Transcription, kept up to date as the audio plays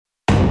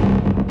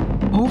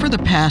Over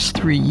the past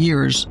 3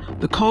 years,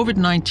 the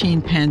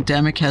COVID-19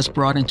 pandemic has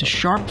brought into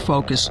sharp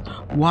focus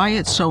why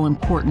it's so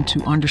important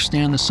to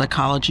understand the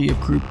psychology of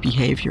group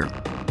behavior.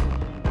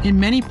 In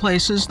many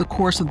places, the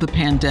course of the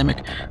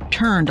pandemic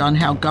turned on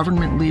how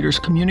government leaders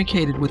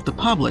communicated with the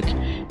public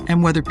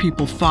and whether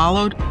people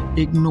followed,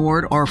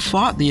 ignored, or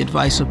fought the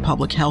advice of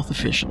public health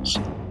officials.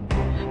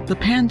 The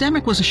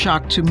pandemic was a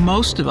shock to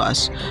most of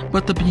us,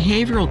 but the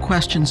behavioral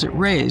questions it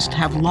raised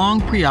have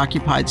long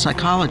preoccupied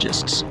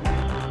psychologists.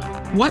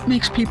 What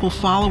makes people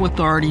follow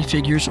authority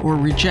figures or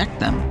reject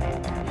them?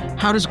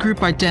 How does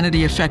group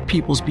identity affect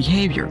people's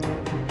behavior?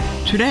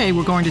 Today,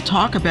 we're going to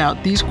talk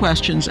about these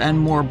questions and,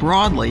 more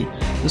broadly,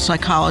 the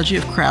psychology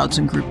of crowds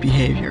and group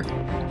behavior.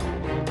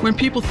 When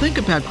people think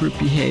about group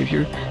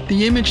behavior,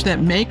 the image that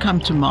may come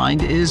to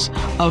mind is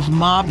of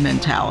mob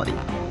mentality,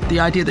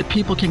 the idea that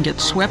people can get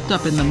swept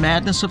up in the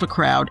madness of a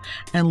crowd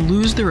and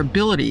lose their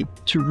ability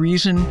to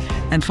reason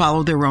and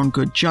follow their own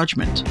good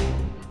judgment.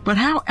 But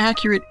how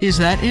accurate is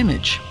that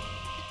image?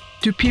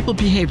 Do people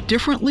behave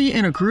differently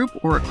in a group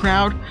or a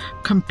crowd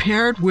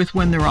compared with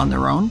when they're on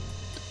their own?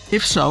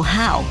 If so,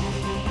 how?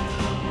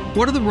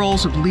 What are the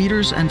roles of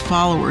leaders and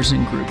followers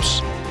in groups?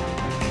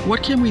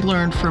 What can we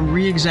learn from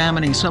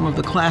re-examining some of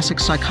the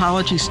classic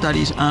psychology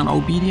studies on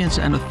obedience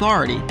and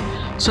authority,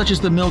 such as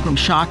the Milgram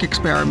shock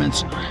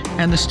experiments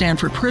and the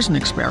Stanford prison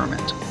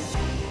experiment?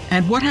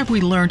 And what have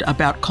we learned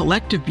about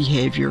collective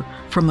behavior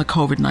from the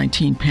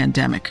COVID-19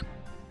 pandemic?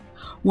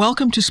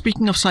 Welcome to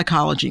Speaking of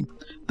Psychology,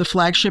 the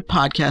flagship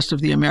podcast of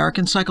the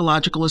American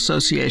Psychological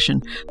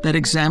Association that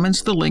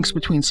examines the links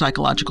between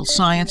psychological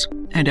science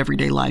and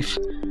everyday life.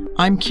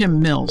 I'm Kim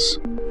Mills.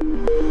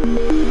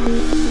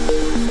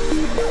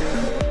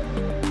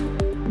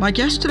 My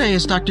guest today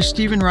is Dr.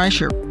 Stephen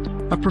Reicher,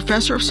 a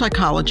professor of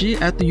psychology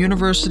at the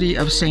University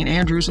of St.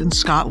 Andrews in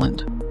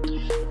Scotland.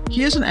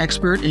 He is an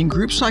expert in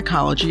group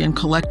psychology and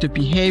collective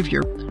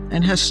behavior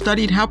and has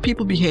studied how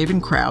people behave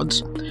in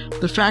crowds,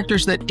 the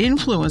factors that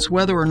influence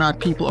whether or not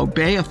people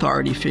obey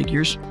authority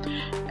figures,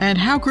 and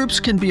how groups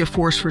can be a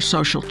force for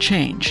social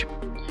change.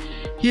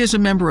 He is a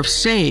member of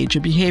SAGE,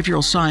 a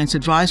behavioral science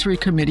advisory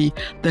committee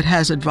that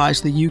has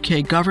advised the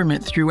UK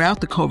government throughout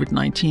the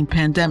COVID-19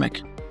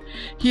 pandemic.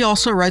 He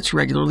also writes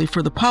regularly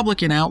for the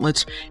public in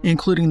outlets,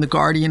 including The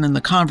Guardian and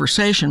The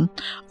Conversation,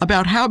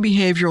 about how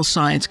behavioral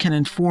science can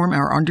inform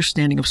our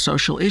understanding of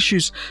social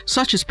issues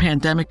such as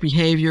pandemic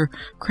behavior,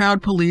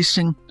 crowd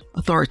policing,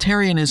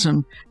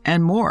 authoritarianism,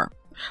 and more.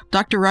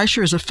 Dr.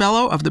 Reicher is a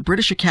fellow of the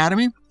British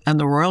Academy and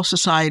the Royal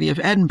Society of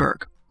Edinburgh.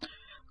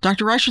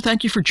 Dr. Reicher,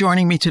 thank you for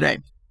joining me today.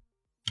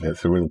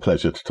 It's a real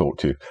pleasure to talk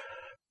to you.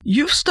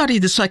 You've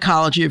studied the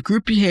psychology of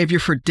group behavior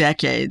for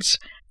decades,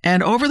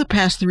 and over the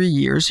past 3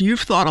 years, you've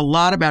thought a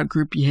lot about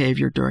group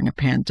behavior during a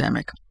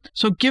pandemic.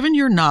 So given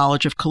your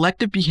knowledge of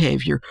collective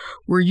behavior,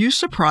 were you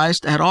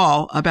surprised at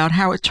all about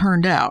how it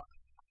turned out?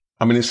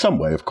 I mean, in some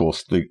way, of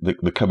course, the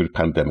COVID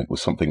pandemic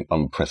was something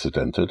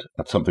unprecedented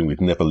and something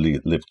we've never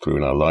lived through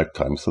in our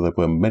lifetime. So there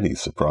were many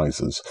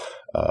surprises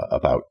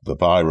about the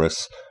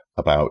virus,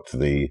 about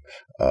the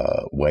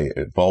way it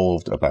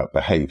evolved, about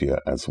behavior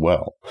as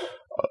well.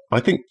 I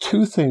think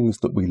two things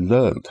that we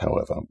learned,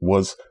 however,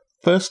 was,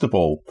 first of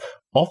all,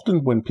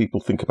 often when people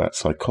think about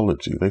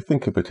psychology, they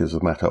think of it as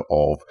a matter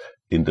of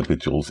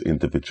individual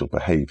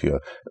behavior.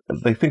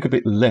 They think of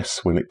it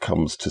less when it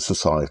comes to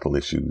societal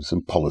issues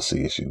and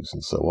policy issues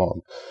and so on.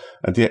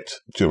 And yet,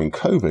 during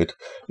COVID,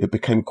 it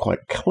became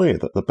quite clear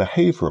that the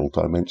behavioral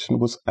dimension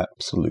was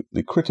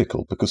absolutely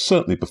critical, because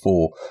certainly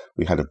before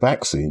we had a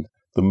vaccine,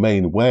 the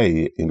main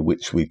way in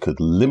which we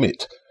could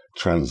limit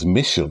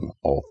transmission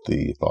of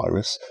the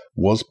virus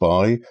was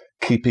by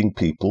keeping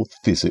people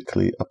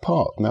physically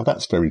apart. Now,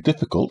 that's very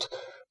difficult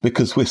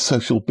because we're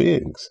social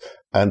beings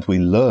and we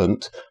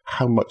learnt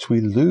how much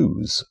we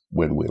lose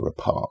when we're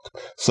apart.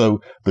 So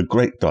the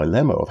great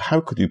dilemma of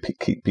how could you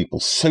keep people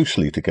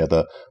socially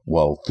together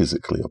while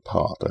physically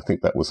apart? I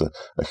think that was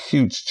a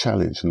huge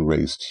challenge and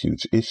raised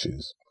huge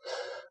issues.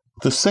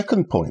 The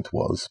second point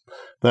was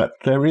that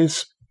there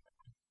is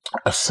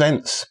a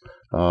sense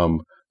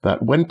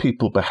that when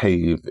people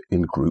behave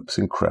in groups,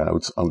 in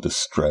crowds, under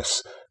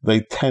stress, they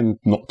tend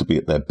not to be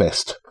at their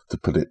best, to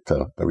put it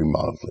very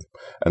mildly.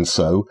 And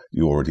so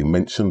you already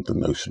mentioned the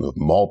notion of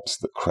mobs,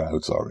 that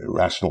crowds are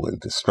irrational and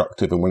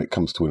destructive. And when it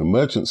comes to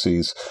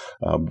emergencies,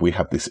 we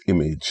have this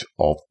image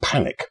of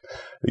panic.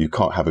 You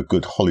can't have a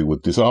good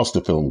Hollywood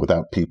disaster film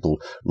without people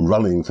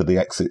running for the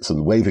exits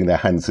and waving their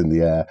hands in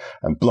the air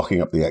and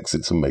blocking up the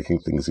exits and making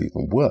things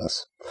even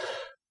worse.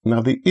 Now,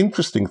 the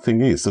interesting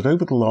thing is that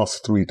over the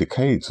last 3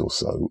 decades or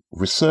so,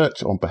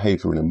 research on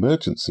behavior in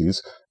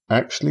emergencies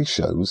actually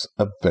shows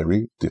a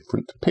very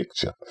different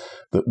picture.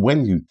 That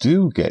when you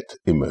do get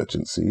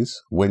emergencies,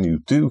 when you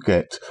do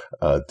get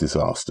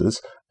disasters,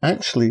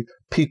 actually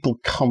people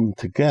come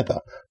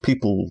together.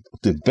 People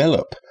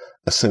develop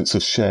a sense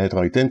of shared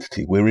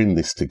identity. We're in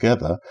this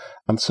together.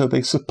 And so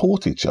they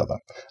support each other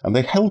and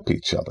they help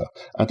each other.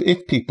 And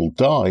if people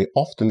die,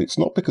 often it's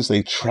not because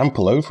they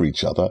trample over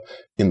each other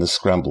in the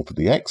scramble for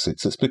the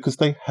exits. It's because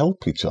they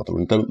help each other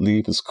and don't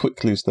leave as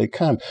quickly as they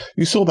can.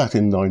 You saw that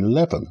in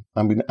 9/11.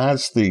 I mean,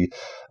 as the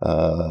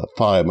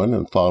firemen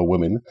and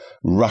firewomen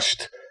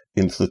rushed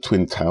into the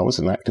Twin Towers,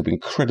 an act of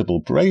incredible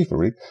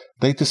bravery,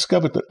 they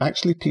discovered that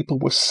actually people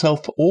were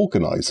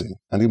self-organizing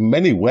and in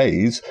many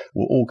ways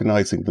were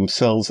organizing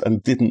themselves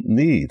and didn't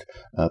need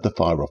the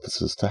fire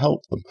officers to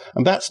help them.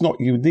 And that's not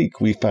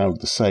unique. We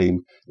found the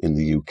same in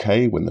the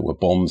UK when there were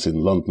bombs in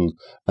London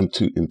and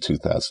in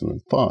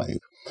 2005.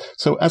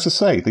 So as I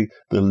say,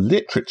 the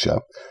literature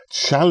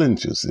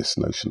challenges this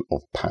notion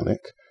of panic,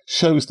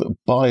 shows that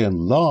by and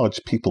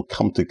large people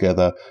come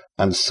together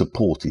and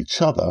support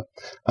each other,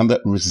 and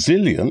that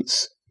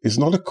resilience is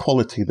not a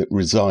quality that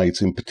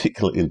resides in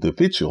particular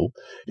individual.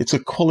 It's a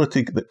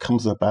quality that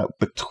comes about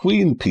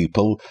between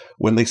people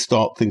when they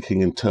start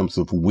thinking in terms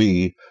of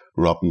we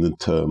rather than in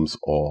terms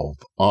of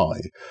I.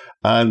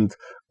 And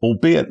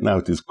albeit now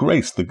it is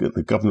Grace, the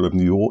governor of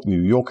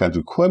New York,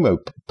 Andrew Cuomo,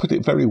 put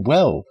it very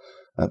well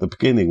at the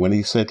beginning when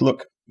he said,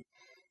 look,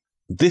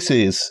 this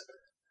is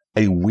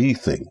a we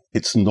thing.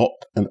 It's not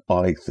an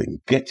I thing.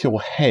 Get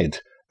your head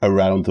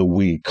around the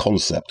we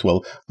concept.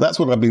 Well, that's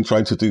what I've been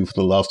trying to do for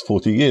the last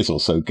 40 years or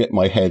so, get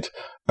my head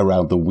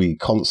around the we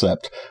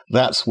concept.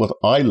 That's what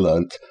I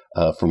learned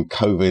from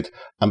COVID.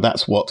 And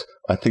that's what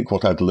I think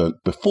what I'd learned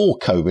before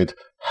COVID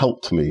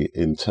helped me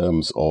in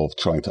terms of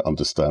trying to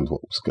understand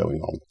what was going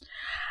on.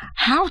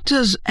 How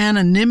does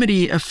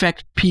anonymity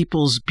affect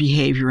people's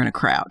behavior in a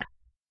crowd?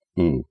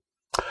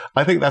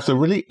 I think that's a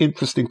really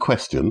interesting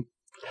question,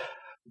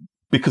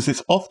 because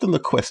it's often the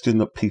question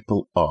that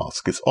people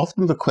ask. It's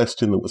often the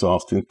question that was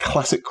asked in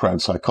classic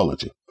crowd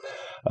psychology.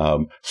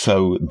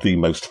 So the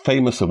most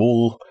famous of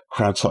all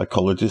crowd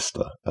psychologists,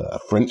 a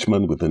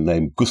Frenchman with the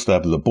name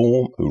Gustave Le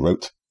Bon, who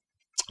wrote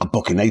a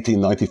book in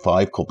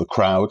 1895 called The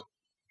Crowd,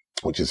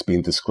 which has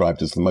been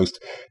described as the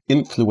most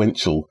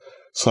influential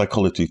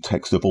psychology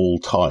text of all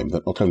time,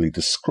 that not only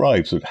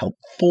describes but helped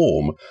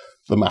form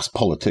the mass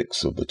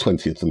politics of the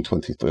 20th and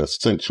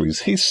 21st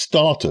centuries. He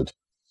started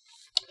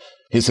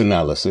his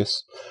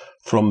analysis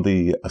from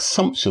the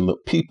assumption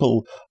that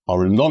people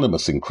are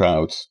anonymous in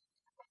crowds,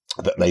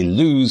 that they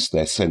lose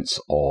their sense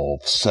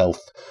of self,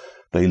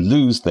 they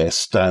lose their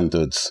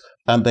standards,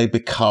 and they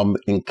become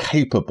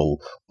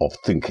incapable of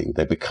thinking.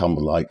 They become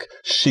like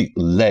sheep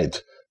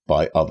led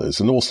by others,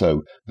 and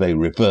also they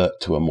revert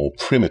to a more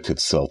primitive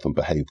self and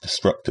behave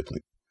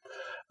destructively.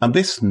 And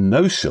this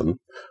notion,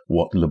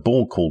 what Le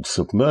Bon called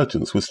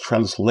submergence, was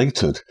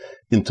translated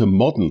into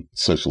modern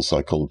social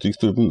psychology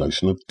through the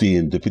notion of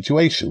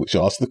de-individuation, which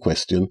asks the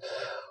question,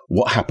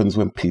 what happens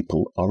when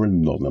people are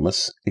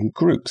anonymous in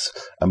groups?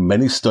 And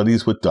many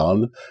studies were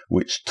done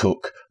which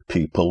took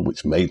people,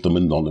 which made them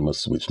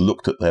anonymous, which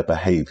looked at their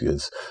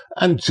behaviors,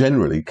 and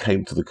generally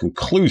came to the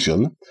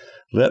conclusion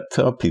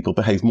that people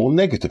behave more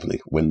negatively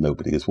when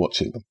nobody is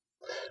watching them.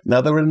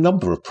 Now, there are a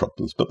number of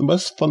problems, but the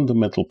most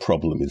fundamental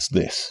problem is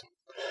this.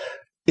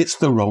 It's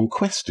the wrong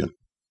question.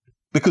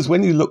 Because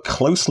when you look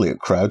closely at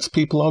crowds,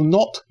 people are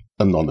not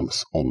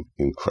anonymous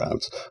in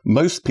crowds.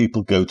 Most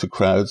people go into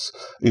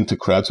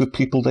crowds with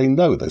people they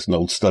know. There's an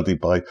old study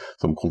by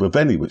someone called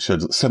Aveni which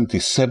showed that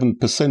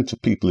 77%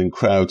 of people in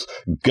crowds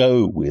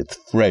go with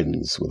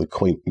friends, with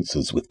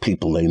acquaintances, with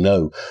people they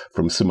know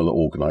from similar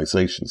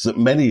organizations. That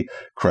many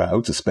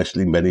crowds,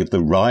 especially many of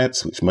the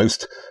riots, which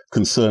most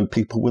concern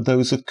people, were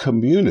those of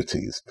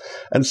communities.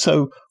 And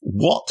so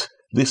what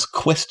this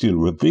question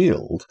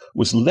revealed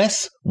was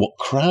less what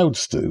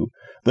crowds do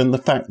than the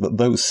fact that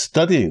those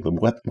studying them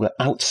were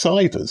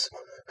outsiders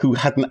who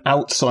had an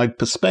outside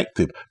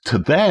perspective. To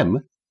them,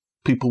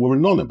 people were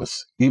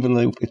anonymous, even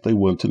if they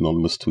weren't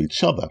anonymous to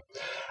each other.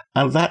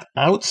 And that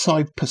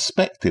outside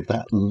perspective,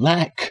 that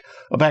lack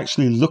of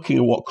actually looking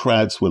at what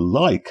crowds were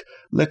like,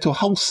 led to a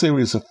whole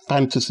series of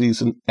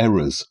fantasies and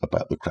errors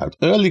about the crowd.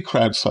 Early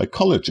crowd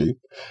psychology,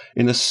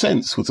 in a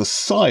sense, was a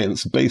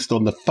science based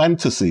on the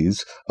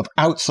fantasies of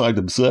outside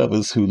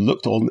observers who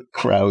looked on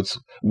crowds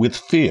with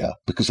fear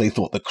because they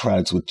thought the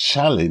crowds would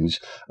challenge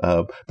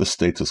the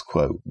status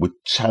quo, would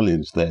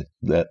challenge their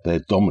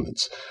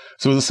dominance.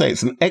 So as I say,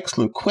 it's an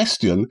excellent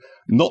question,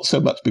 not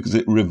so much because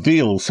it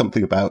reveals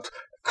something about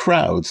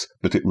crowds,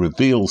 but it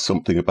reveals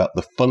something about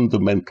the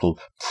fundamental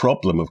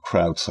problem of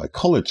crowd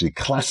psychology,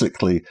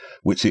 classically,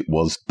 which it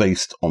was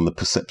based on the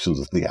perceptions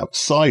of the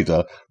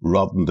outsider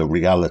rather than the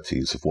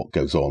realities of what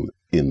goes on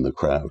in the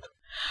crowd.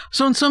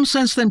 So in some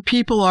sense, then,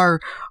 people are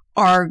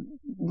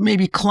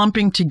maybe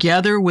clumping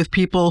together with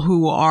people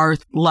who are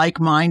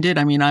like-minded.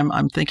 I mean,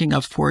 I'm thinking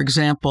of, for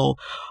example,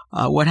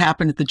 what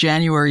happened at the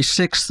January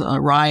 6th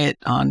riot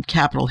on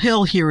Capitol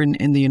Hill here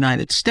in the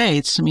United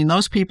States. I mean,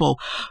 those people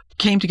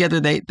came together.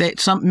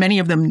 Many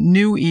of them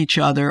knew each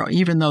other,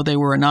 even though they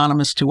were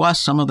anonymous to us.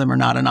 Some of them are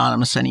not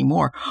anonymous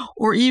anymore.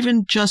 Or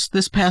even just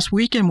this past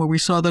weekend where we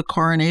saw the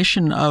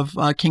coronation of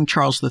King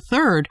Charles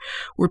III,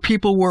 where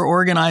people were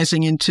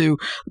organizing into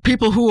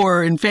people who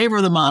are in favor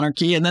of the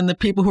monarchy and then the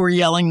people who are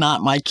yelling,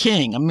 "Not my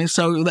king." I mean,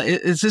 so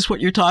is this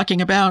what you're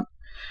talking about?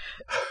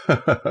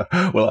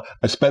 Well,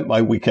 I spent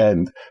my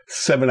weekend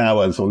 7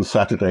 hours on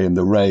Saturday in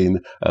the rain,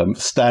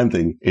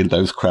 standing in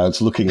those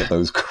crowds, looking at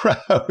those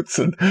crowds.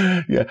 And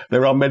yeah,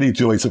 there are many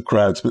joys of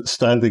crowds, but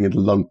standing in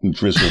London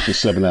drizzle for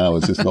 7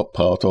 hours is not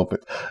part of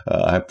it,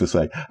 I have to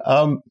say.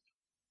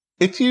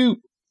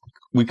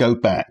 We go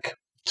back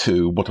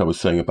to what I was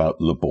saying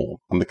about Le Bon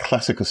and the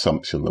classic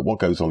assumption that what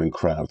goes on in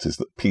crowds is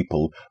that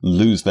people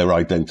lose their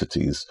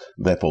identities,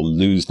 therefore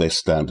lose their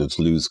standards,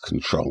 lose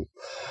control.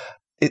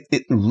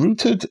 It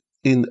rooted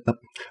in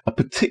a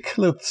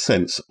particular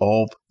sense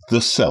of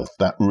the self,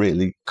 that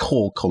really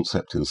core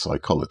concept in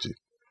psychology.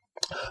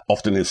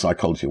 Often in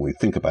psychology, when we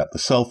think about the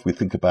self, we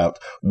think about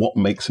what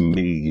makes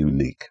me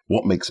unique,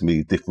 what makes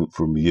me different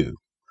from you.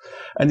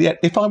 And yet,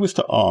 if I was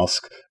to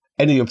ask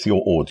any of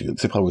your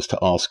audience, if I was to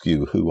ask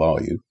you, who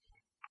are you?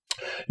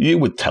 You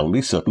would tell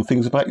me certain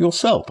things about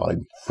yourself.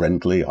 I'm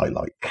friendly, I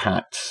like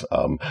cats,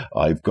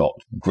 I've got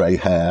grey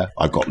hair,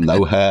 I've got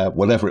no hair,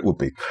 whatever it would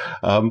be.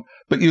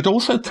 But you'd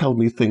also tell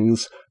me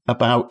things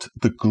about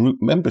the group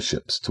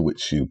memberships to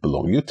which you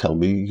belong. You tell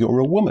me you're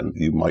a woman.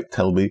 You might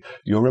tell me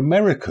you're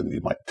American.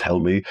 You might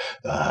tell me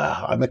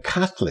I'm a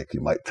Catholic.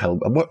 You might tell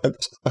me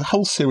a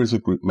whole series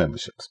of group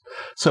memberships.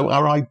 So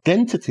our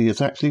identity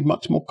is actually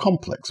much more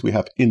complex. We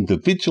have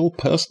individual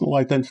personal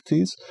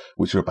identities,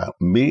 which are about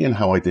me and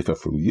how I differ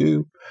from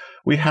you.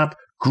 We have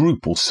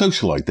group or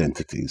social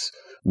identities,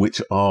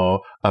 which are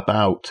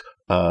about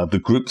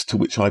the groups to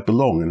which I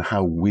belong and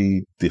how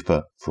we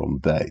differ from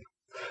they.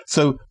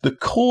 So the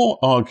core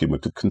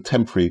argument of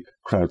contemporary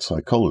crowd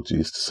psychology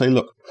is to say,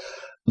 look,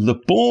 Le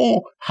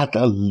Bon had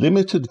a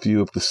limited view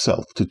of the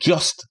self to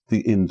just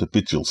the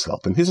individual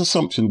self. And his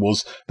assumption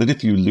was that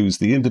if you lose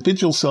the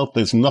individual self,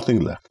 there's nothing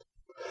left.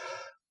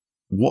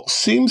 What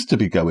seems to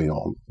be going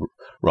on,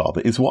 rather,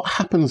 is what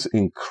happens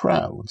in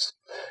crowds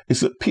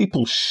is that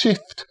people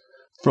shift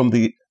from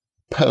the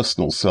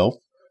personal self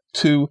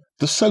to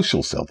the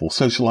social self or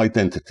social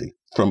identity,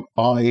 from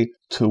I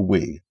to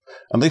we.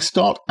 And they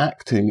start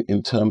acting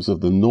in terms of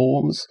the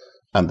norms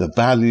and the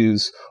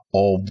values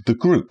of the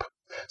group.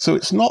 So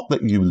it's not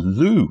that you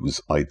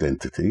lose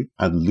identity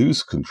and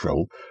lose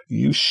control,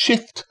 you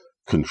shift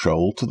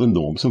control to the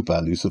norms and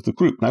values of the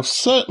group. Now,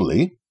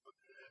 certainly,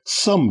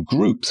 some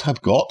groups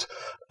have got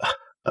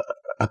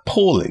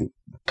appalling,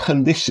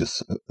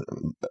 pernicious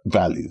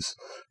values.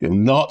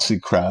 Nazi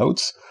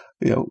crowds,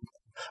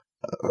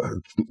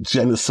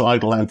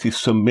 genocidal,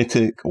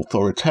 anti-Semitic,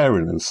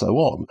 authoritarian, and so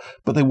on.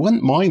 But they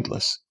weren't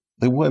mindless.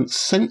 They weren't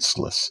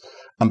senseless.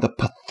 And the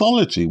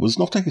pathology was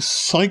not a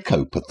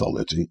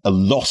psychopathology, a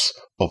loss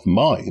of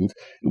mind.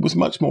 It was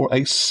much more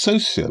a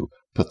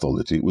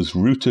sociopathology. It was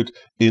rooted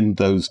in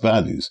those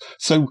values.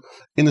 So,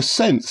 in a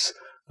sense,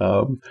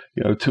 to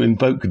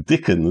invoke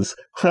Dickens,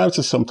 crowds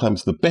are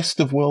sometimes the best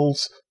of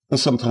worlds and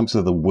sometimes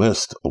they're the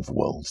worst of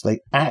worlds. They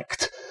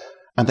act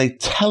and they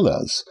tell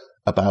us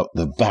about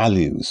the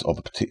values of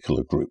a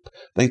particular group.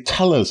 They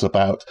tell us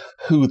about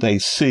who they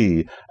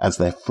see as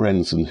their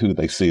friends and who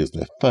they see as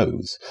their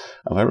foes.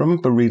 And I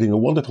remember reading a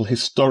wonderful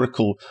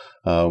historical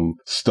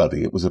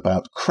study. It was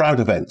about crowd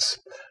events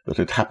that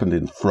had happened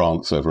in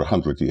France over a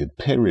 100-year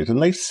period.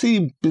 And they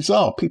seemed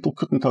bizarre. People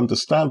couldn't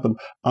understand them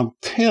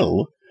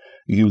until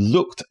you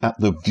looked at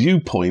the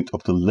viewpoint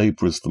of the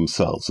labourers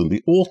themselves. And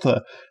the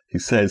author, he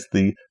says,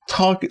 the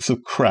targets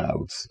of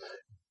crowds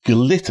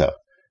glitter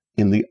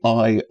in the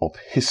eye of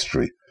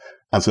history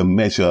as a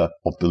measure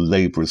of the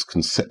labourer's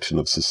conception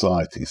of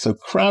society. So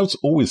crowds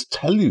always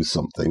tell you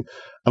something.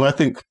 And I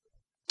think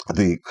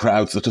the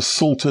crowds that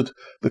assaulted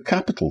the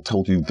Capitol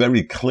told you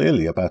very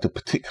clearly about a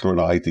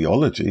particular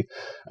ideology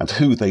and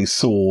who they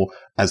saw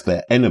as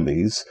their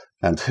enemies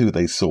and who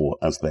they saw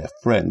as their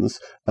friends.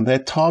 And their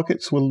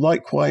targets were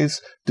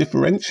likewise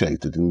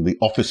differentiated in the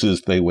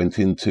offices they went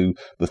into,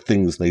 the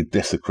things they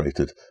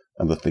desecrated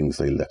and the things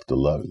they left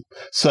alone.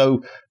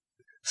 So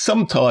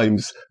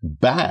sometimes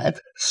bad,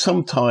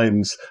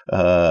 sometimes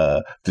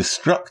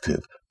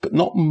destructive, but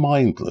not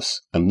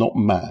mindless and not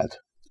mad.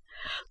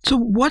 So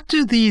what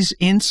do these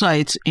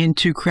insights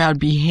into crowd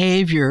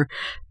behavior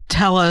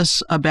tell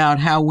us about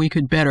how we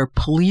could better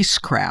police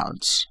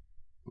crowds?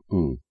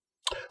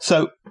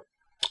 So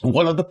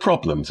one of the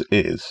problems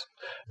is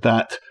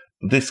that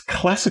this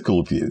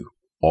classical view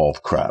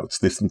of crowds,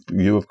 this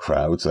view of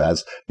crowds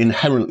as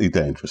inherently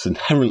dangerous,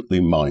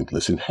 inherently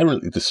mindless,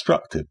 inherently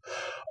destructive,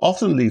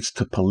 often leads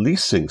to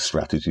policing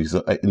strategies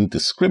that are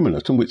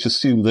indiscriminate and which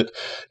assume that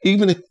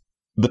even if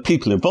the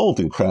people involved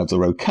in crowds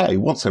are okay.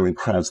 Once they're in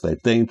crowds, they're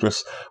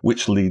dangerous,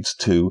 which leads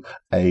to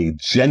a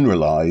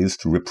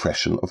generalized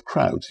repression of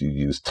crowds. You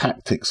use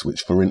tactics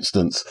which, for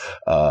instance,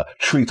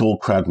 treat all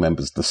crowd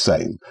members the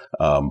same,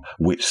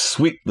 which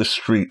sweep the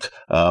street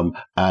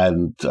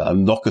and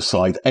knock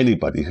aside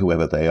anybody,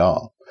 whoever they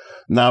are.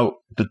 Now,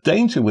 the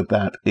danger with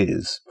that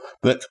is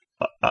that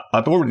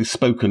I've already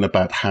spoken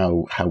about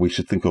how we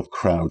should think of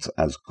crowds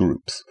as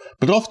groups,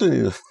 but often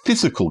in a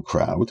physical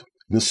crowd,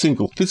 in a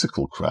single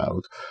physical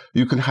crowd,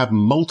 you can have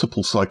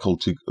multiple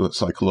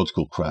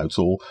psychological crowds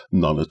or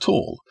none at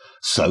all.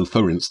 So,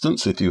 for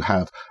instance, if you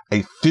have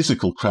a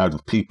physical crowd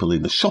of people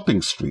in a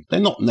shopping street, they're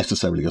not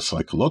necessarily a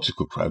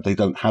psychological crowd. They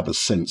don't have a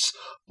sense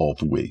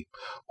of we.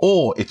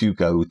 Or if you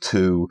go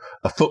to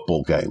a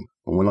football game,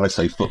 and when I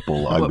say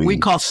football, I mean we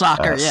call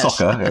soccer, yes.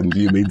 Soccer, and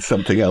you mean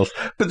something else.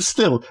 But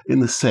still, in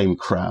the same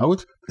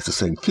crowd, it's the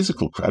same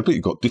physical crowd, but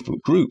you've got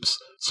different groups,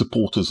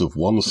 supporters of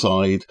one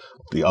side,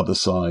 the other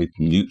side,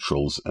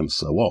 neutrals, and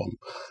so on.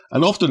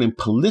 And often in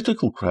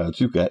political crowds,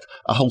 you get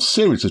a whole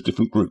series of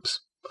different groups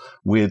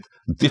with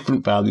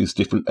different values,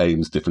 different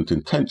aims, different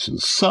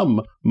intentions.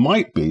 Some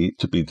might be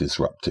to be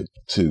disruptive,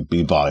 to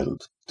be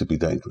violent, to be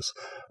dangerous.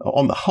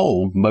 On the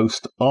whole,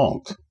 most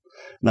aren't.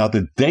 Now,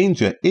 the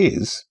danger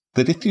is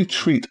that if you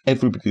treat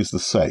everybody as the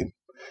same,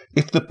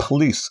 if the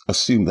police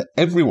assume that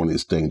everyone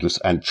is dangerous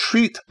and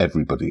treat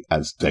everybody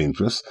as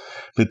dangerous,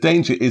 the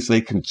danger is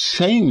they can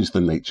change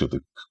the nature of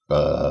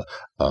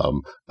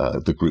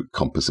the group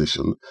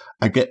composition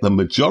and get the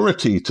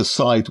majority to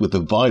side with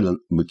the violent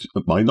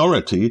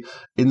minority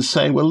in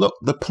saying, well, look,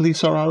 the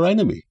police are our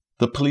enemy.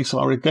 The police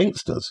are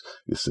against us,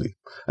 you see.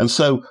 And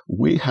so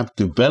we have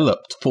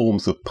developed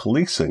forms of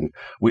policing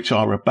which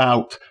are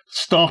about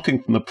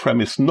starting from the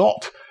premise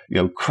not,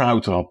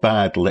 crowds are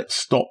bad, let's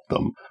stop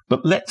them.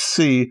 But let's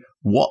see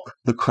what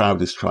the crowd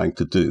is trying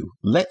to do.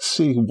 Let's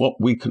see what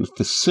we can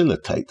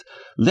facilitate.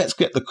 Let's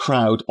get the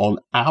crowd on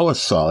our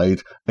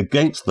side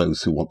against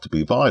those who want to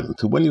be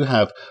violent. And when you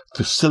have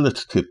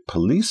facilitative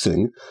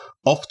policing,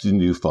 often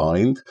you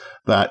find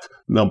that,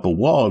 number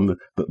one,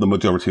 that the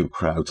majority of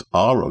crowds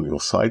are on your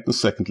side, and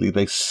secondly,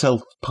 they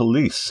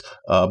self-police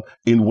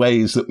in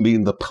ways that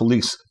mean the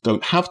police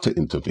don't have to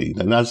intervene.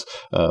 And as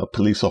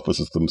police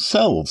officers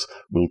themselves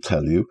will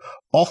tell you,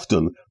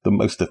 often the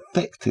most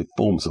effective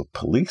forms of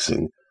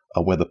policing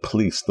are where the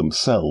police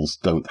themselves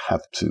don't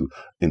have to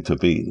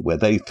intervene, where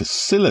they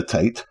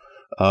facilitate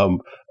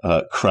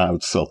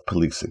crowd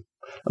self-policing.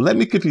 And let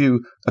me give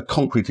you a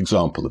concrete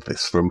example of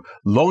this from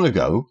long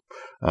ago.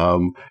 I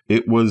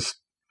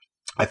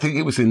think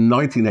it was in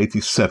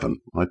 1987.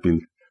 I've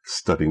been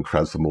studying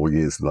crowds for more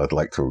years than I'd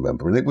like to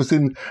remember. And it was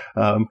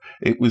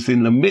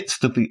in the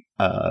midst of the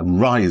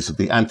rise of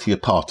the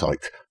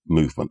anti-apartheid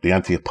movement, the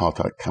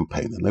anti-apartheid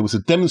campaign. And there was a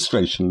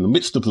demonstration in the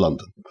midst of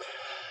London.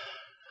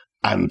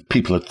 And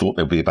people had thought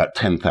there'd be about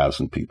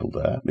 10,000 people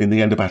there. In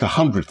the end, about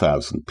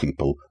 100,000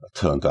 people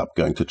turned up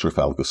going to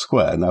Trafalgar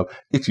Square. Now,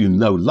 if you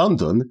know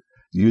London,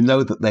 you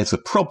know that there's a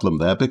problem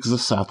there because the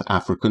South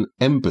African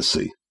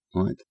embassy,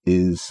 right,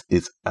 is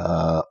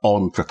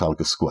on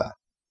Trafalgar Square.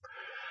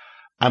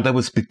 And there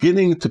was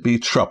beginning to be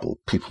trouble.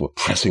 People were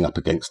pressing up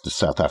against the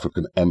South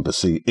African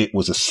embassy. It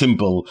was a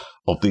symbol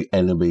of the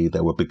enemy.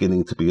 There were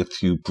beginning to be a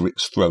few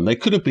bricks thrown. There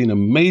could have been a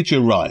major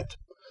riot,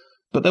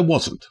 but there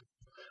wasn't.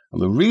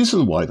 And the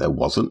reason why there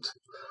wasn't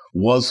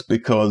was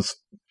because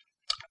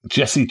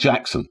Jesse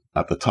Jackson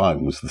at the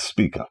time was the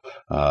speaker.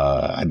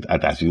 And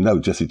as you know,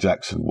 Jesse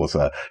Jackson was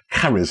a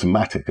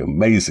charismatic,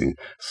 amazing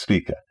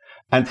speaker.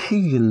 And he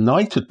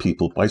united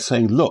people by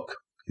saying, look,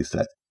 he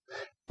said,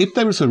 if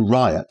there is a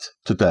riot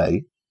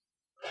today,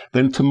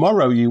 then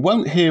tomorrow you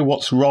won't hear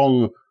what's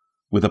wrong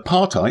with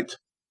apartheid.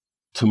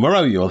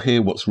 Tomorrow you'll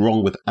hear what's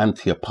wrong with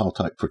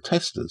anti-apartheid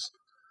protesters.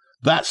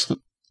 That's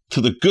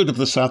to the good of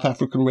the South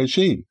African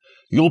regime.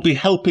 You'll be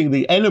helping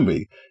the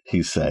enemy,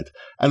 he said.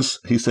 And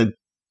he said,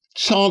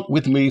 chant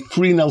with me,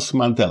 Free Nelson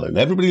Mandela. And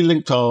everybody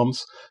linked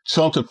arms,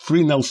 chanted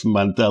Free Nelson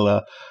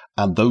Mandela,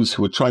 and those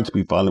who were trying to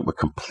be violent were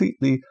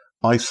completely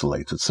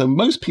isolated. So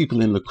most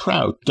people in the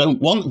crowd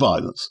don't want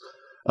violence,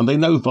 and they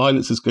know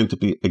violence is going to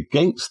be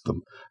against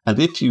them. And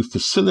if you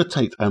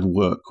facilitate and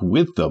work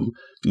with them,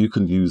 you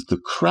can use the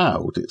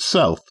crowd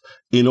itself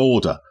in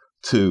order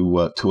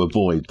to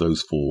avoid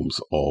those forms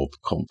of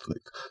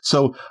conflict.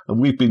 So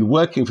we've been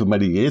working for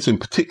many years, in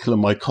particular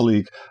my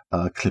colleague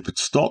Clifford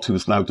Stott, who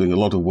is now doing a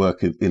lot of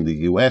work in the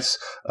US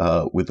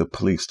with the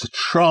police to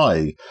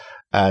try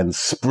and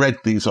spread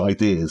these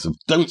ideas of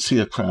don't see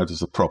a crowd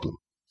as a problem.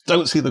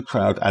 Don't see the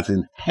crowd as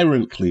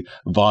inherently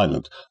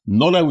violent.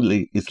 Not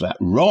only is that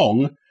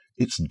wrong,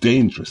 it's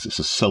dangerous. It's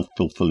a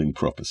self-fulfilling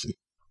prophecy.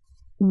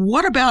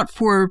 What about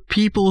for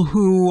people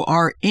who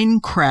are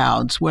in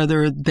crowds,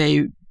 whether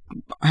they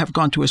have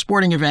gone to a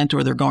sporting event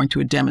or they're going to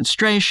a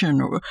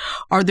demonstration? Or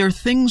are there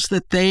things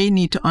that they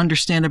need to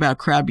understand about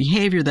crowd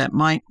behavior that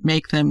might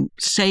make them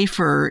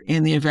safer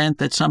in the event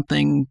that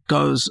something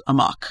goes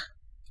amok?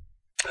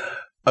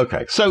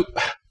 Okay, so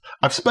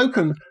I've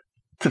spoken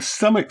to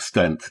some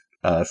extent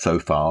so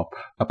far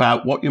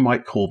about what you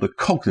might call the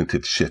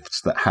cognitive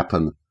shifts that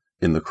happen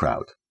in the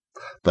crowd.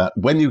 That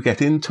when you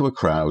get into a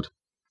crowd,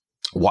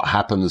 what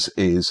happens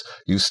is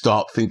you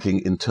start thinking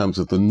in terms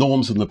of the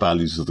norms and the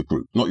values of the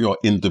group, not your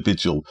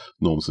individual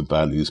norms and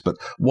values, but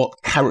what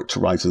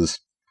characterizes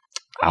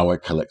our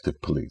collective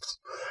beliefs.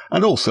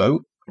 And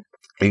also,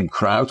 in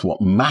crowds,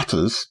 what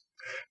matters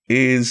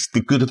is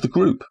the good of the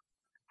group.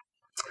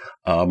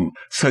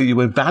 So you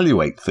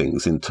evaluate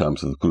things in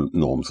terms of the group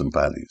norms and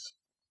values.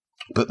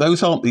 But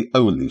those aren't the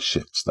only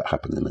shifts that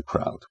happen in a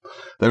crowd.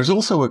 There is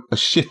also a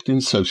shift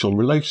in social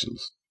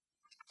relations.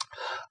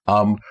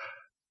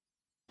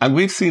 And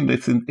we've seen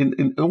this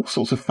in all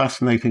sorts of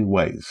fascinating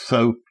ways.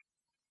 So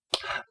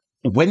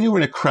when you're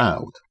in a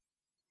crowd,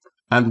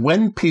 and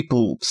when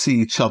people see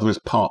each other as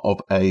part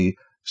of a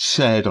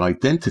shared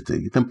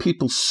identity, then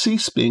people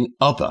cease being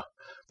other.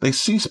 They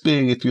cease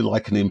being, if you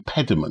like, an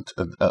impediment,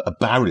 a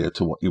barrier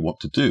to what you want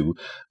to do.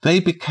 They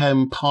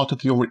become part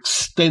of your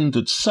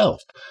extended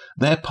self.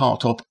 They're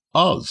part of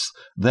us.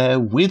 They're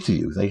with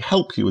you. They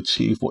help you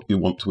achieve what you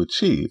want to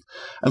achieve.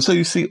 And so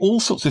you see all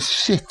sorts of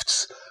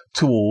shifts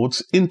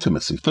towards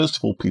intimacy. First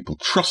of all, people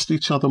trust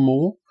each other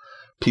more.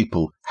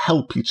 People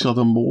help each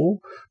other more.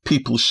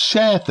 People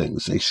share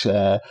things. They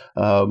share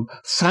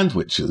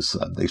sandwiches.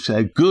 They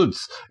share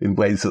goods in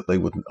ways that they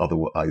wouldn't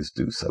otherwise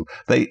do so.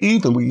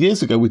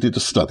 Years ago, we did a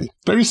study,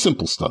 very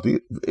simple study.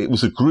 It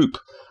was a group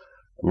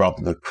rather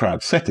than a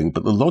crowd setting,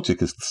 but the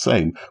logic is the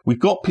same. We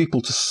got people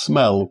to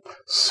smell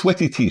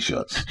sweaty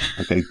T-shirts,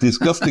 okay,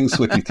 disgusting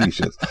sweaty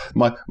T-shirts.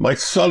 My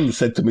son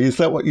said to me, "Is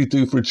that what you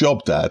do for a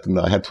job, Dad?" And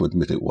I had to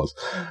admit it was.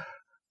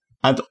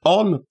 And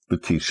on the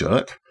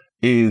T-shirt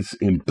is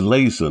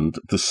emblazoned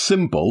the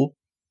symbol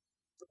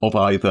of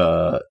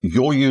either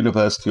your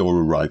university or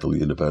a rival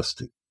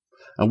university.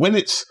 And when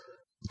it's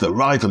the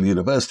rival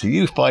university,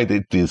 you find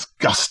it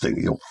disgusting.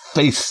 Your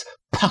face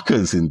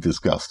puckers in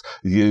disgust.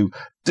 You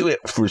do it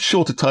for as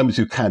short a time as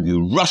you can.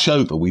 You rush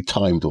over. We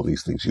timed all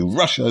these things. You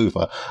rush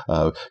over.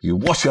 You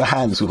wash your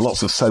hands with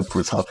lots of soap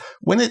for a time.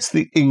 When it's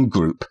the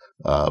in-group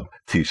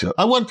T-shirt,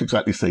 I won't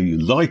exactly say you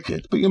like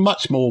it, but you're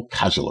much more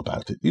casual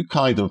about it. You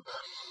kind of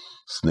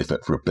sniff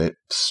it for a bit,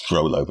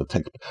 stroll over,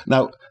 take it.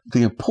 Now,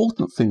 the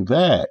important thing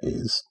there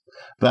is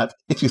that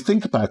if you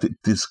think about it,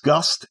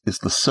 disgust is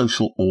the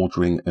social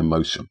ordering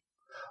emotion.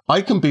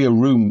 I can be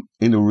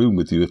in a room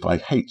with you if I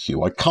hate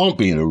you. I can't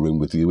be in a room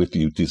with you if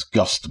you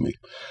disgust me.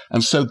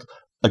 And so,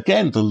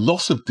 again, the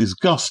loss of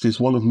disgust is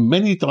one of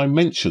many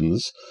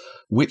dimensions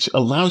which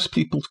allows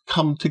people to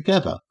come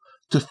together,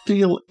 to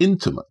feel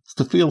intimate,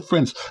 to feel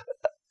friends.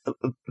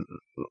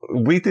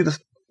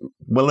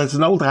 There's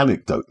an old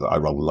anecdote that I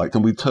rather liked,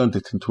 and we turned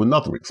it into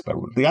another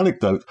experiment. The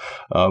anecdote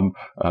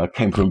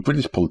came from a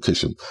British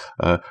politician,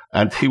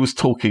 and he was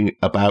talking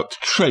about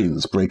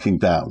trains breaking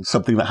down,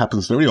 something that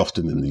happens very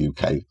often in the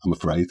UK, I'm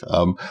afraid.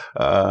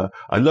 I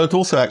learned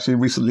also actually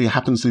recently it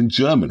happens in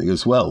Germany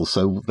as well,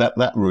 so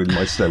that ruined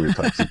my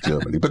stereotypes of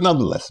Germany. But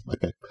nonetheless,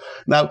 okay.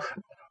 Now,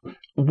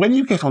 when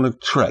you get on a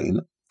train,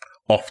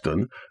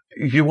 often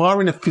you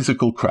are in a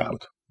physical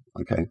crowd.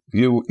 Okay,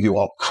 you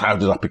are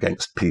crowded up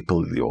against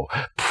people, you're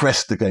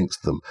pressed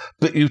against them,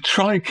 but you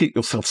try and keep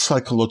yourself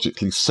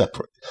psychologically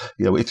separate.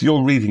 You know, if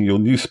you're reading your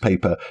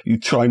newspaper, you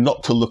try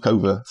not to look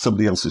over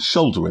somebody else's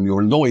shoulder, and you're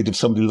annoyed if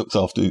somebody looks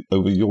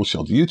over your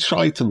shoulder. You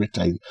try to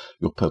retain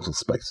your personal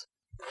space.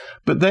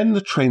 But then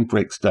the train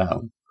breaks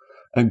down,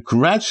 and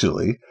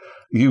gradually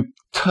you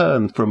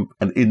turn from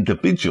an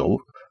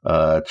individual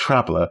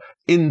traveller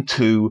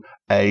into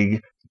a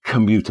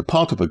commuter,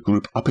 part of a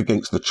group up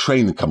against the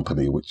train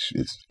company, which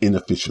is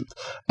inefficient.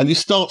 And you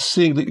start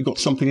seeing that you've got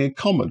something in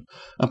common,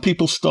 and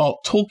people start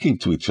talking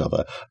to each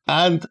other,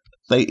 and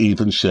they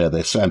even share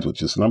their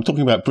sandwiches. And I'm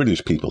talking about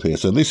British people here,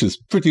 so this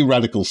is pretty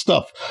radical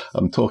stuff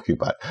I'm talking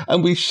about.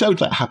 And we showed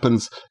that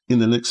happens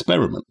in an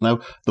experiment.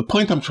 Now, the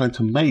point I'm trying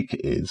to make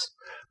is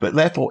that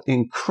therefore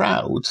in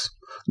crowds,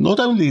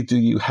 not only do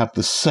you have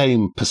the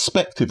same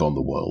perspective on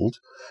the world,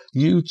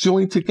 you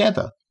join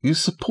together, you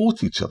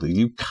support each other,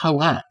 you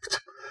co-act.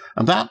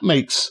 And that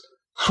makes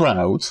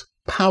crowds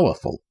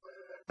powerful.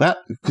 That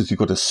because you've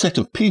got a set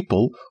of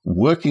people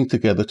working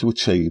together to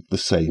achieve the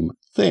same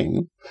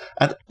thing.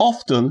 And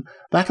often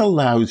that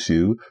allows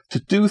you to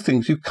do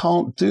things you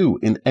can't do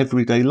in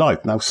everyday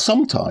life. Now,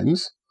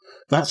 sometimes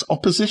that's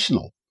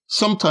oppositional.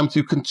 Sometimes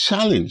you can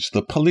challenge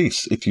the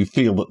police if you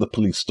feel that the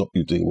police stop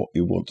you doing what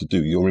you want to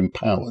do. You're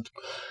empowered.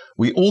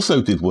 We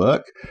also did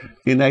work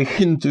in a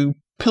Hindu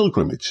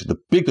pilgrimage, the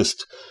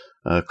biggest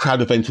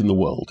crowd event in the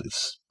world.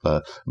 It's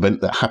an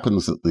event that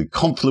happens at the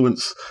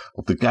confluence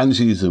of the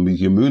Ganges and the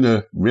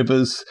Yamuna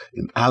rivers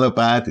in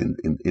Allahabad in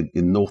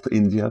North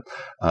India.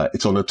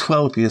 It's on a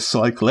 12-year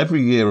cycle.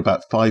 Every year,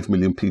 about 5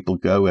 million people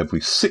go. Every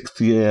 6th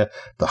year,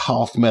 the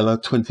half Mela,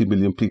 20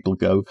 million people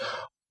go.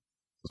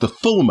 The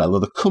full Mela,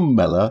 the Kumbh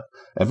Mela,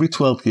 every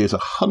 12 years,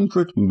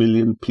 100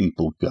 million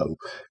people go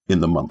in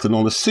the month. And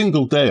on a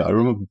single day, I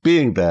remember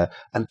being there,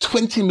 and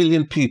 20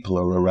 million people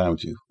are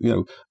around you. You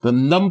know, the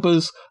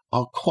numbers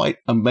are quite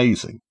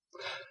amazing.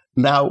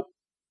 Now,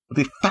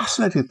 the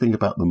fascinating thing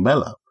about the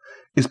Mela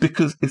is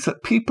because it's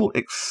that people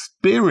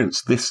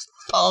experience this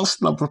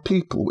vast number of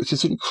people, which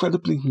is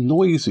incredibly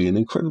noisy and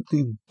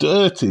incredibly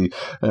dirty,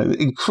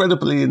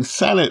 incredibly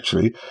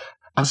insanitary,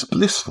 as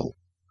blissful.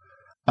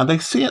 And they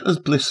see it as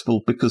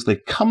blissful because they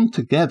come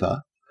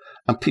together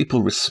and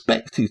people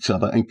respect each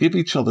other and give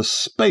each other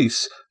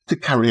space to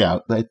carry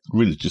out their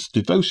religious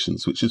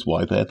devotions, which is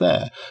why they're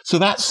there. So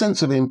that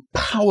sense of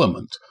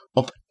empowerment,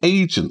 of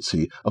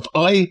agency, of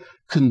I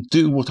can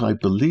do what I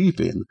believe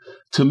in,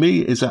 to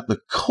me is at the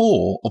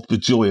core of the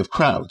joy of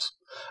crowds.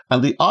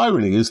 And the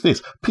irony is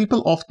this: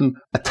 people often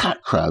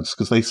attack crowds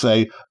because they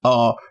say,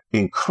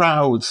 in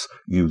crowds,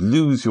 you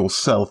lose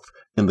yourself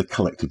in the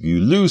collective. You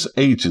lose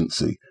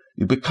agency.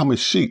 You become a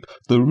sheep.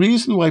 The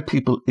reason why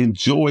people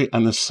enjoy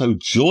and are so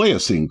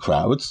joyous in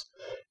crowds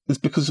is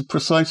because of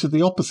precisely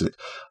the opposite.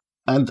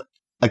 And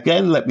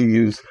again, let me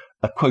use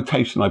a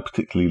quotation I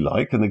particularly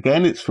like. And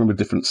again, it's from a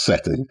different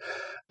setting.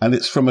 And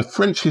it's from a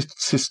French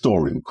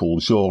historian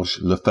called Georges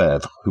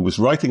Lefebvre, who was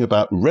writing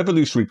about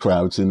revolutionary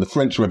crowds in the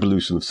French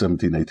Revolution of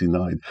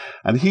 1789.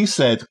 And he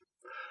said,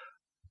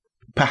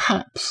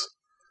 perhaps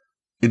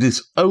it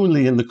is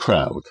only in the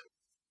crowd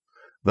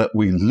that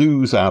we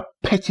lose our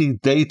petty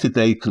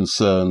day-to-day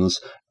concerns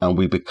and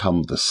we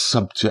become the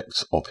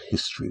subjects of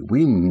history.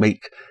 We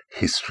make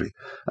history.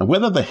 And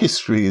whether the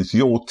history is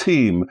your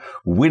team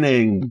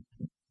winning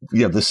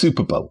the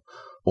Super Bowl,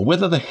 or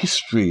whether the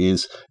history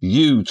is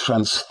you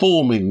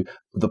transforming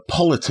the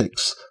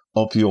politics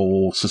of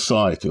your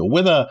society, or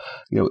whether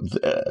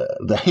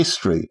the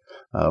history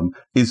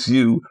is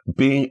you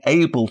being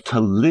able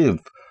to live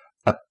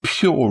a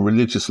pure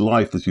religious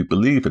life as you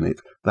believe in it,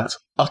 that's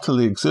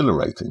utterly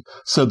exhilarating.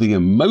 So the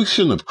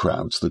emotion of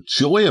crowds, the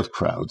joy of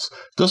crowds,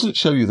 doesn't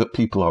show you that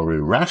people are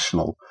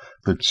irrational.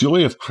 The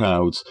joy of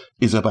crowds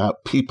is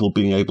about people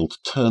being able to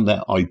turn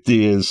their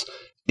ideas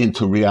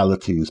into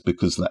realities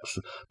because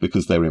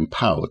they're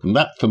empowered. And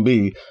that, for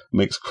me,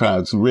 makes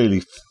crowds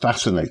really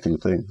fascinating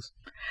things.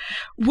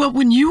 Well,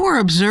 when you were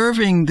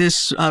observing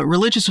this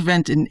religious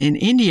event in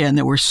India, and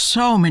there were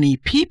so many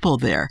people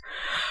there,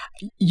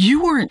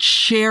 you weren't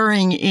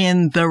sharing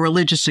in the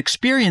religious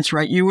experience,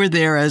 right? You were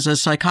there as a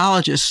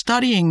psychologist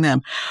studying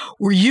them.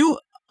 Were you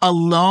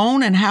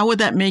alone, and how would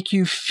that make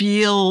you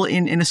feel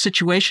in a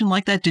situation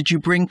like that? Did you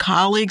bring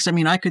colleagues? I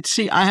mean, I could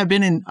see,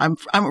 I'm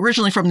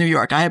originally from New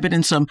York. I have been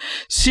in some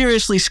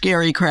seriously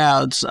scary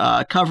crowds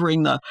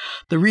covering the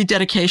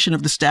rededication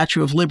of the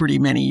Statue of Liberty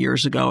many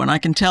years ago. And I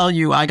can tell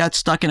you, I got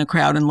stuck in a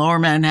crowd in Lower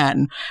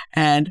Manhattan,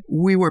 and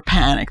we were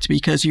panicked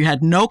because you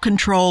had no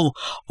control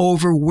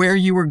over where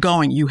you were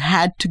going. You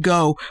had to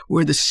go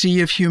where the sea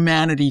of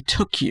humanity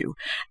took you.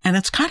 And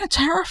it's kind of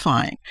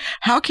terrifying.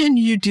 How can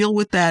you deal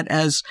with that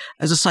as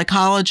a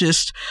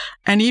psychologist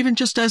and even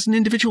just as an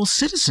individual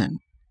citizen?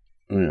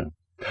 Yeah.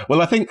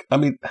 Well, I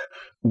mean,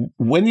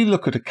 when you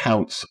look at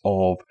accounts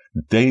of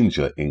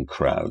danger in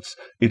crowds,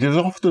 it is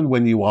often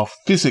when you are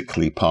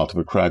physically part of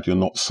a crowd, you're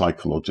not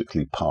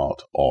psychologically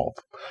part of.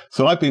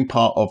 So I've been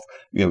part of,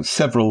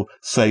 several,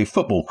 say,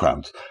 football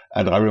crowds.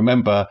 And I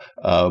remember,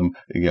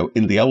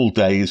 in the old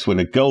days when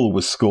a goal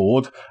was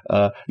scored,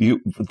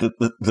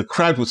 the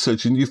crowd would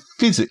surge and you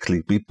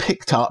physically be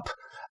picked up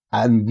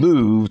and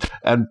moved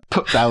and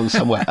put down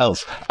somewhere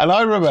else. And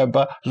I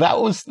remember that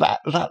was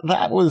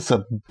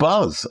a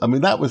buzz. I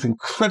mean, that was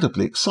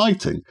incredibly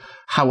exciting.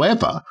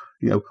 However,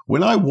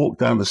 when I walk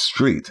down the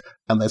street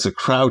and there's a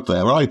crowd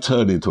there, I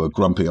turn into a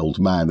grumpy old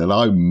man and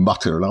I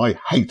mutter and I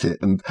hate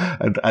it and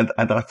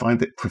I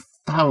find it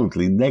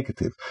profoundly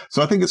negative.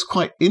 So I think it's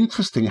quite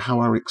interesting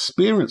how our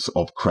experience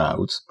of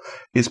crowds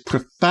is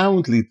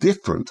profoundly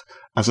different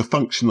as a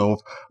function of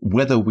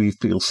whether we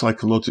feel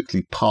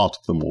psychologically part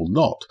of them or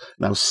not.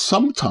 Now,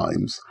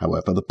 sometimes,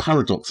 however, the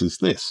paradox is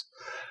this,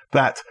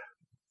 that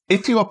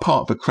if you are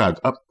part of a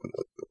crowd,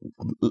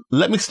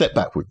 let me step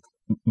backward,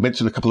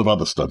 mention a couple of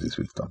other studies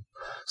we've done.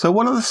 So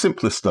one of the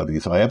simplest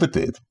studies I ever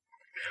did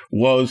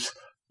was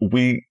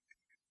we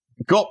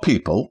got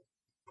people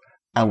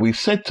and we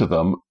said to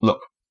them, look,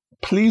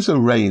 please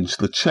arrange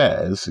the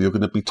chairs. You're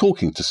going to be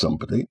talking to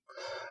somebody.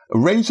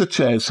 Arrange the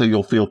chairs so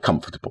you'll feel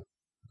comfortable.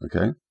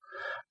 Okay.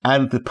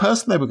 And the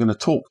person they were going to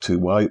talk to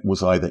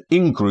was either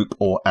in group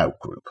or out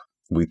group.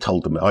 We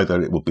told them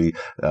either it would be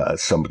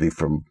somebody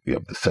from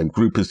the same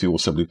group as you or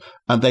somebody,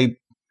 and they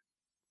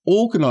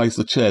organize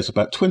the chairs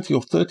about 20 or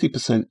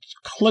 30%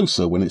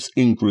 closer when it's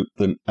in group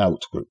than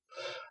out group.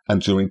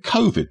 And during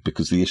COVID,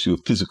 because the issue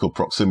of physical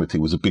proximity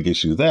was a big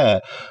issue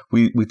there,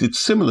 we did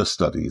similar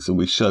studies and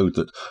we showed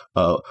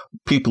that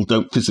people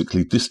don't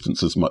physically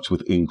distance as much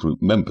with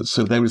in-group members.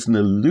 So there is an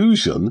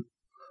illusion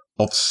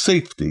of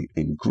safety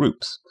in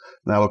groups.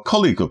 Now, a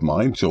colleague of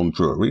mine, John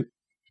Drury,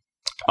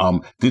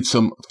 did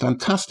some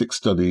fantastic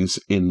studies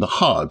in the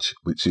Hajj,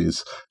 which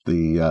is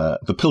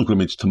the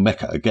pilgrimage to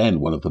Mecca. Again,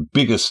 one of the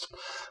biggest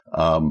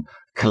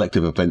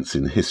collective events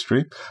in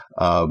history,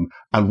 and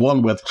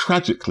one where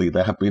tragically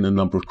there have been a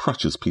number of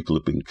crutches. People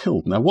have been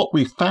killed. Now, what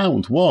we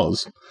found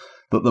was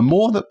that the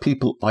more that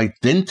people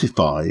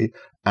identify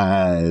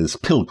as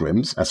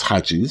pilgrims, as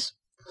Hajjis,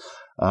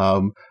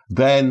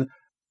 then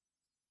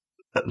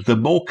the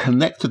more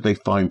connected they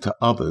find to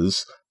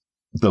others,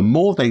 the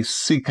more they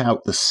seek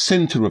out the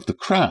center of the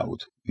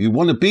crowd. You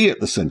want to be at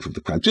the center of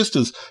the crowd. Just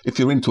as if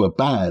you're into a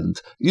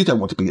band, you don't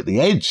want to be at the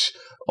edge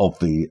of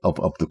the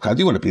crowd.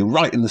 You want to be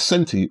right in the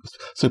center.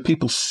 So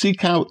people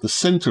seek out the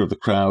center of the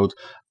crowd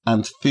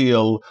and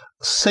feel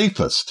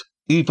safest,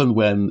 even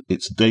when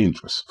it's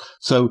dangerous.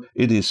 So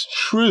it is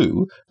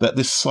true that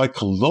this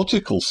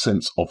psychological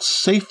sense of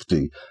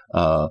safety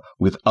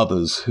with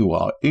others who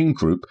are in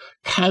group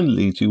can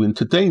lead you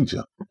into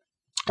danger.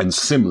 And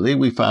similarly,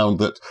 we found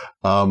that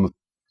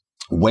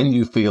when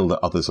you feel that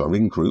others are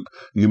in group,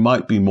 you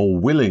might be more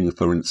willing,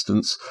 for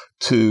instance,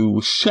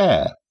 to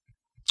share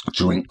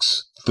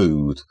drinks,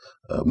 food,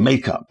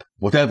 makeup,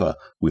 whatever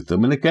with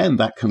them. And again,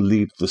 that can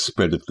lead to the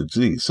spread of the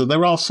disease. So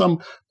there are some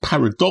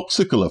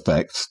paradoxical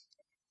effects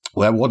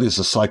where what is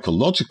a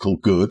psychological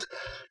good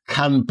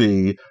can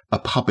be a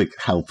public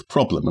health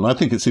problem. And I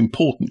think it's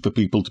important for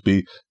people to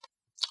be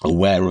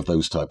aware of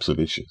those types of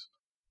issues.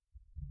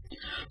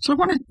 So I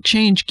want to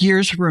change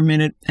gears for a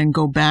minute and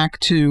go back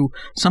to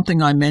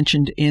something I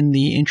mentioned in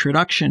the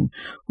introduction,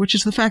 which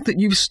is the fact that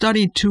you've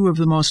studied two of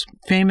the most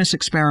famous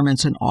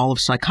experiments in all of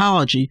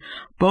psychology,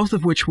 both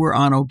of which were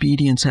on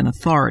obedience and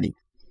authority.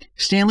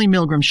 Stanley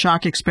Milgram's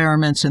shock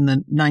experiments in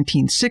the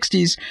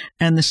 1960s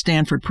and the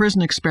Stanford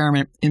prison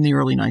experiment in the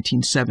early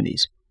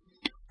 1970s.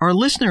 Our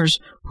listeners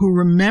who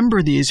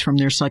remember these from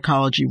their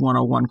Psychology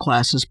 101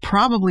 classes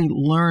probably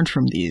learned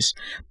from these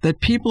that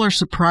people are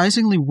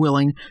surprisingly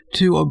willing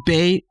to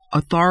obey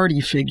authority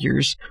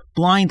figures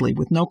blindly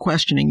with no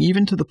questioning,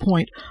 even to the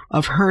point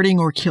of hurting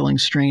or killing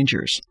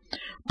strangers.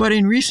 But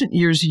in recent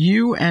years,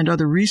 you and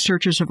other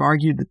researchers have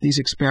argued that these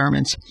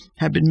experiments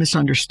have been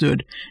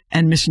misunderstood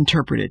and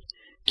misinterpreted.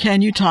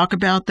 Can you talk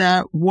about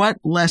that? What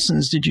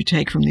lessons did you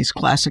take from these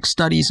classic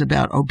studies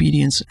about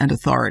obedience and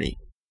authority?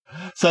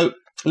 So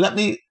let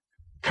me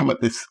come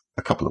at this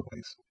a couple of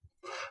ways.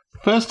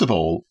 First of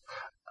all,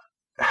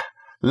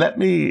 let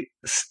me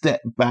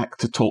step back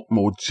to talk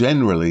more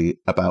generally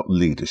about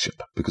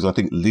leadership, because I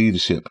think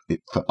leadership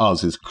for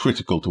us is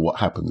critical to what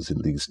happens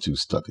in these two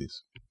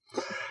studies.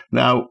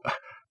 Now,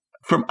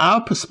 from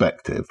our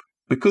perspective,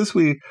 because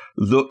we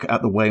look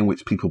at the way in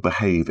which people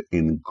behave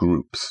in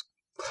groups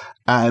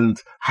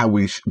and how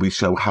we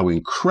show how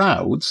in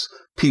crowds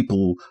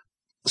people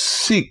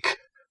seek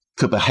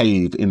to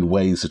behave in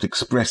ways that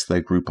express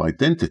their group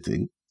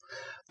identity,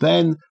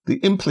 then the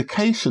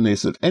implication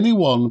is that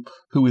anyone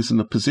who is in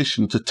a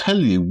position to tell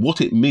you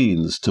what it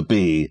means to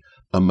be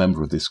a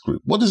member of this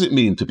group, what does it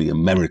mean to be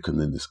American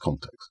in this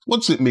context? What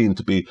does it mean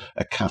to be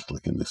a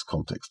Catholic in this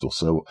context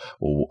or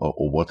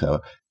whatever,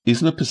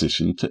 is in a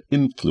position to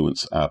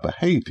influence our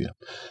behavior.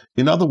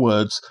 In other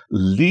words,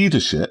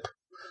 leadership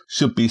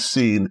should be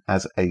seen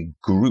as a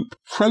group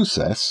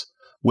process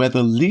where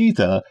the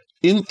leader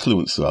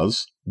influences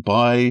us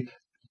by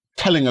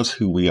telling us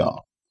who we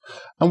are.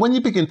 And when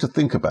you begin to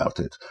think about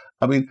it,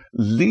 I mean,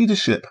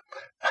 leadership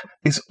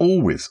is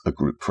always a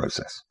group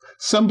process.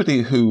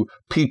 Somebody who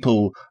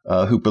people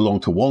who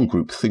belong to one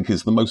group think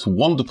is the most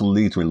wonderful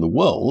leader in the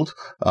world,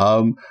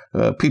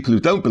 people who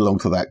don't belong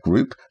to that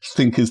group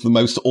think is the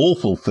most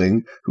awful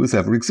thing who has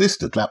ever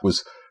existed. That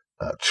was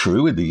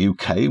true in the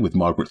UK with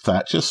Margaret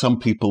Thatcher. Some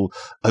people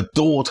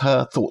adored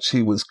her, thought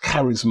she was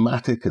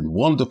charismatic and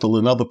wonderful,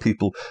 and other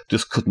people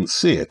just couldn't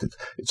see it.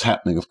 It's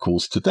happening, of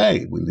course,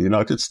 today in the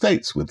United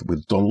States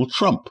with Donald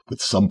Trump,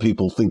 with some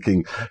people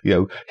thinking,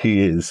 he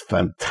is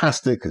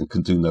fantastic and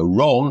can do no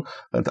wrong,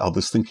 and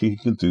others thinking he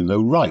can do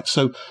no right.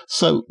 So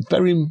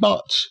very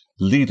much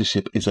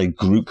leadership is a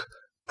group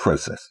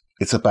process.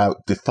 It's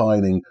about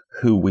defining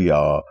who we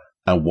are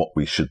and what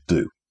we should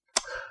do.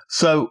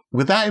 So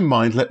with that in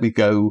mind, let me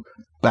go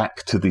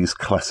back to these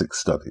classic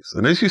studies.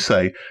 And as you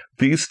say,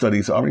 these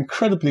studies are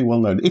incredibly well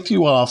known. If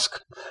you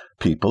ask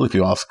people,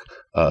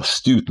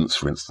 students,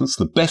 for instance,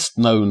 the best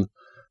known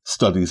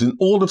studies in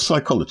all of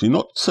psychology,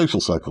 not social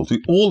psychology,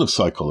 all of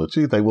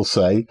psychology, they will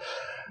say,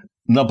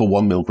 number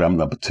 1 milligram,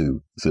 number 2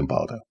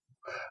 Zimbardo.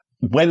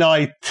 When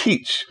I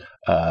teach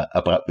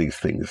about these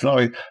things, and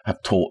I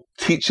have taught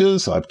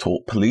teachers, I've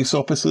taught police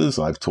officers,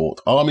 I've taught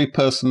army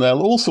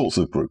personnel, all sorts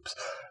of groups.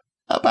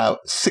 About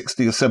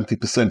 60 or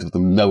 70% of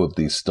them know of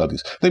these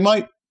studies. They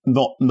might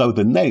not know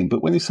the name,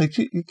 but when you say,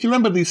 do you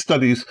remember these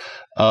studies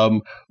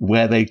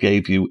where they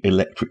gave you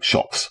electric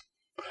shocks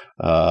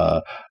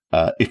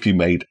if you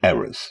made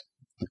errors?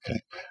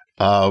 Okay.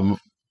 And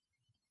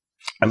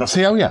I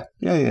say, oh, yeah,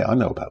 I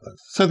know about those.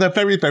 So they're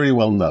very, very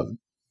well known.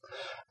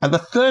 And the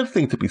third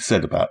thing to be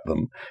said about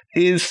them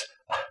is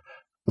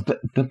that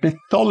the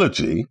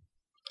mythology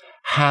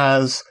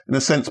has, in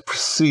a sense,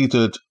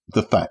 preceded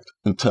the fact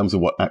in terms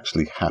of what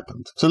actually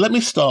happened. So let me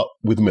start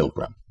with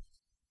Milgram.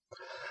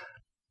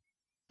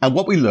 And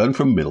what we learn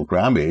from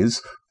Milgram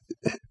is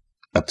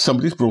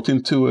somebody's brought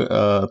into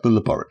the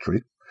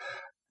laboratory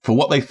for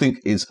what they think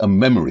is a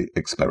memory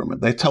experiment.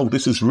 They're told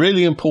this is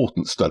really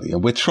important study,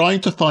 and we're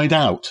trying to find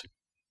out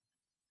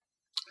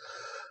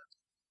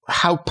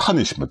how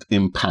punishment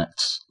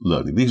impacts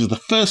learning. These are the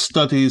first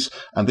studies,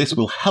 and this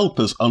will help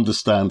us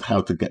understand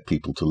how to get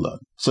people to learn.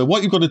 So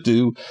what you've got to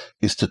do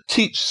is to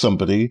teach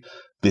somebody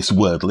this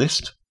word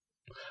list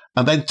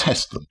and then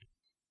test them.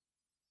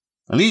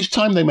 And each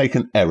time they make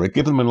an error,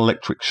 give them an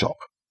electric shock.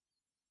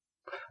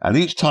 And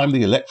each time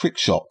the electric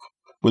shock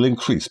will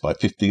increase by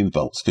 15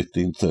 volts,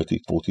 15,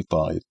 30,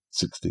 45,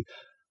 60.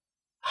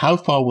 How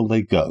far will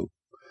they go?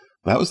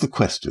 That was the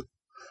question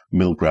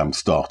Milgram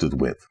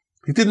started with.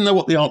 He didn't know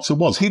what the answer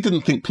was. He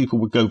didn't think people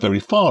would go very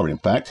far. In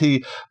fact,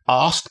 he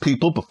asked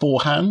people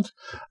beforehand,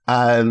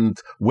 and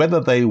whether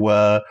they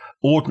were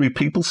ordinary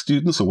people,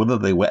 students, or whether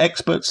they were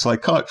experts,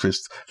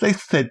 psychiatrists, they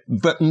said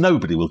that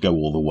nobody will go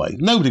all the way.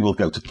 Nobody will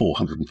go to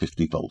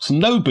 450 volts.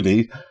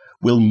 Nobody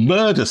will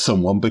murder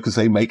someone because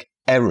they make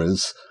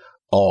errors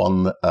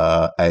on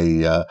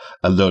a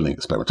learning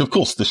experiment. Of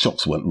course, the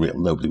shocks weren't real.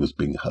 Nobody was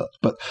being hurt,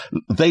 but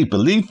they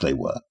believed they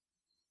were.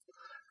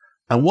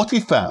 And what he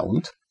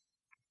found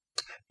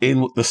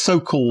in the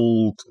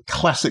so-called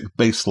classic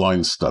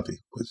baseline study,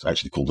 which is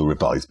actually called the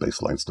revised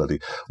baseline study,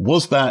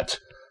 was that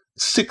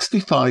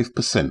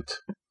 65%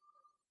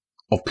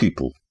 of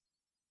people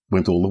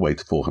went all the way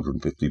to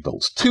 450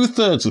 volts.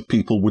 2/3 of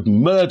people would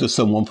murder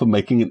someone for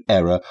making an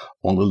error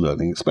on a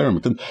learning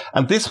experiment.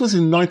 And this was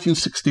in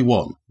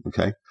 1961,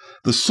 okay?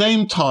 The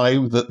same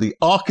time that the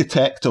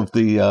architect of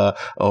the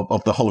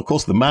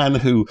Holocaust, the man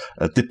who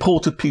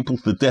deported people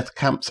to the death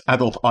camps,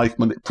 Adolf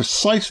Eichmann, at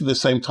precisely the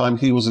same time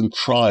he was in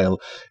trial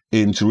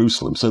in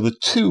Jerusalem. So the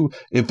two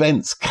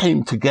events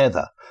came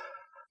together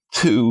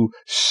to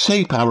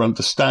shape our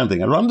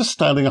understanding. Our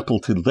understanding up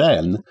until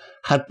then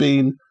had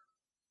been,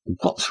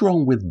 what's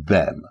wrong with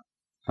them,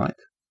 right?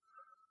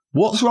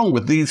 What's wrong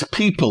with these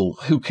people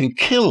who can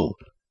kill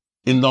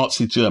in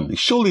Nazi Germany?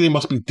 Surely they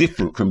must be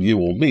different from you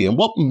or me. And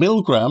what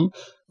Milgram,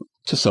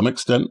 to some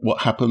extent,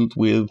 what happened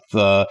with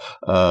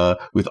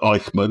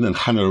Eichmann and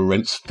Hannah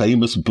Arendt's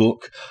famous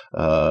book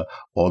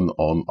on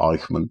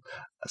Eichmann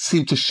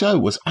seemed to show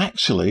was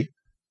actually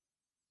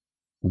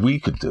we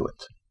could do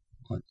it.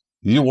 Right?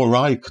 You or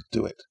I could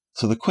do it.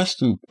 So the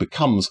question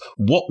becomes,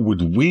 what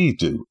would we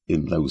do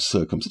in those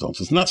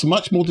circumstances? And that's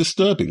much more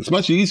disturbing. It's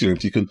much easier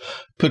if you can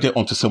put it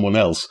onto someone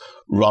else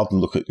rather than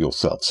look at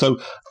yourself. So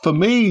for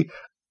me,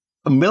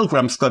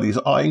 Milgram studies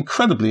are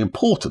incredibly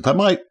important. I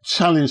might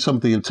challenge some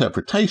of the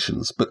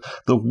interpretations, but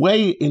the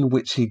way in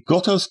which he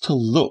got us to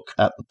look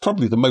at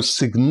probably the most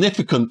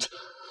significant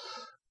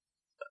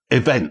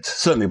event,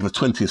 certainly of the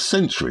 20th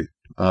century,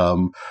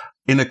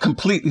 in a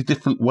completely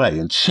different way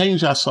and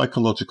change our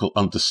psychological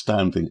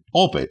understanding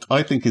of it,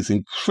 I think is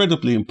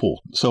incredibly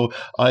important. So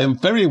I am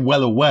very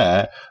well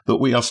aware that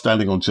we are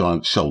standing on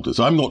giant shoulders.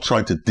 I'm not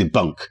trying to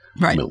debunk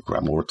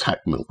Milgram or attack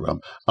Milgram.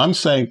 I'm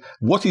saying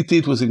what he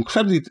did was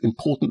incredibly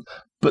important,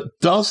 but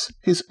does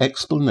his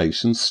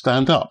explanation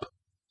stand up?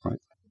 Right?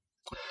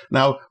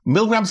 Now,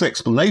 Milgram's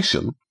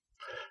explanation,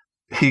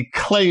 he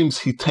claims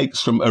he takes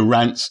from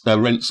Arendt's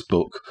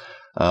book,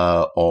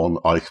 on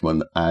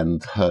Eichmann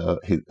and her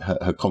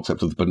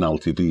concept of the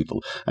banality of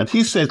evil. And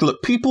he said,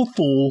 look, people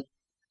fall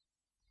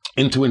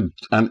into an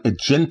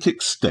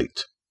agentic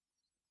state,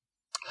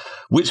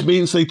 which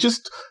means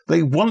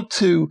they want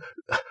to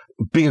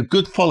be a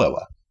good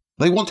follower.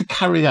 They want to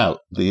carry out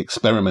the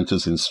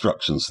experimenter's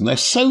instructions. And they're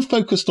so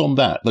focused on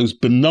that, those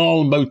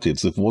banal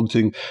motives of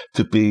wanting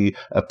to be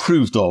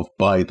approved of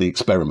by the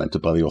experimenter,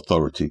 by the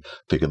authority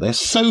figure. They're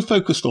so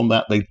focused on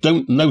that, they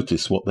don't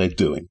notice what they're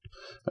doing.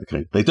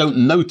 Okay, they don't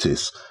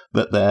notice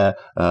that they're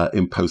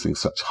imposing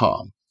such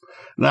harm.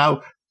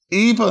 Now,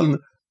 even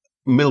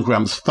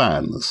Milgram's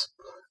fans,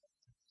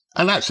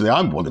 and actually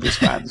I'm one of his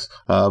fans,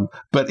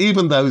 but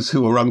even those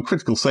who are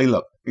uncritical say,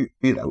 look,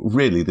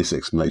 really this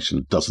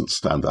explanation doesn't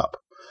stand up.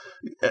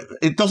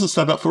 It doesn't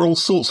stand up for all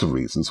sorts of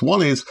reasons.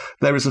 One is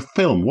there is a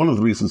film. One of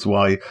the reasons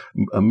why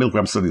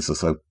Milgram studies are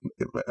so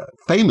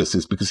famous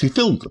is because he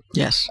filmed them.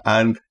 Yes.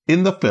 And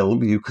in the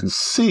film, you can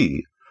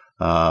see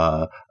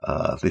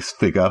this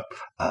figure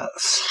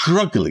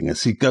struggling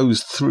as he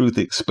goes through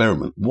the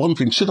experiment,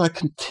 wondering, should I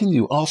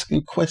continue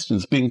asking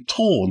questions, being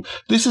torn?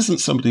 This isn't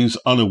somebody who's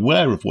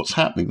unaware of what's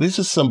happening. This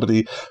is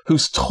somebody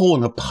who's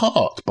torn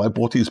apart by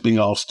what he's being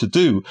asked to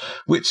do,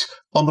 which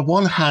on the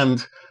one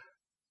hand,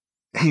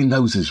 he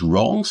knows is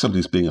wrong,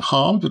 somebody's being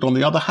harmed, but on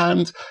the other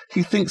hand,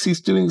 he thinks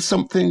he's doing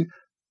something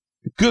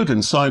good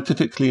and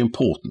scientifically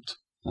important.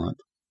 Right?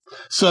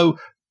 So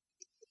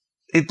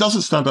it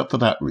doesn't stand up for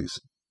that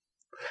reason.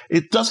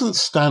 It doesn't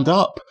stand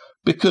up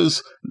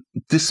because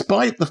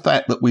despite the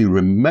fact that we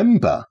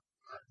remember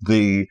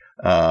that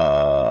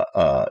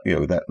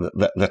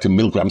in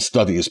Milgram's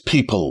study as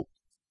people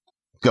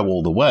go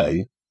all the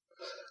way,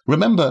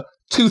 remember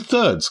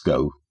 2/3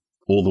 go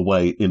all the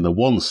way in the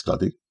one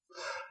study,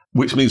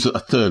 which means that a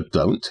third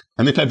don't.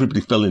 And if everybody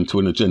fell into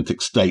an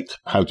agentic state,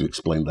 how do you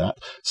explain that?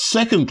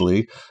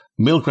 Secondly,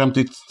 Milgram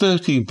did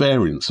 30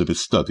 variants of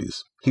his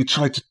studies. He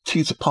tried to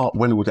tease apart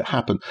when would it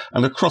happen.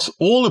 And across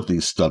all of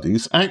these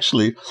studies,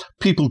 actually,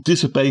 people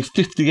disobey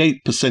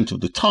 58%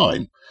 of the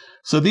time.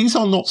 So these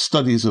are not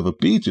studies of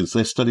obedience,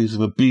 they're studies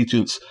of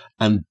obedience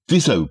and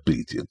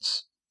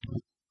disobedience.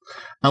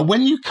 And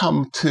when you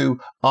come to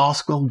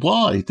ask, well,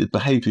 why did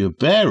behavior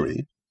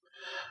vary?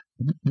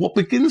 What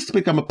begins to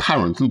become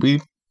apparent, and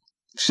we've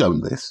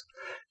shown this,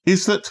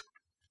 is that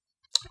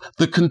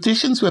the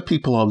conditions where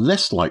people are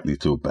less likely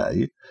to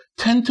obey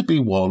tend to be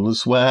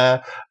ones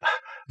where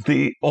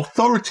the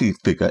authority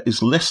figure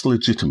is less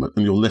legitimate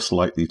and you're less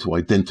likely to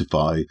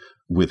identify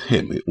with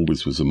him. It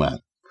always was a man.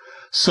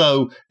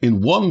 So in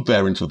one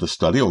variant of the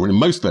study, or in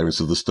most variants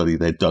of the study,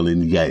 they're done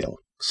in Yale.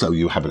 So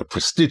you have a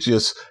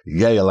prestigious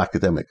Yale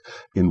academic.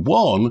 In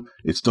one,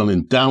 it's done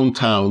in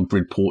downtown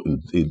Bridport,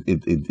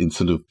 in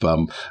sort of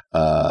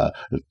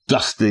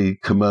dusty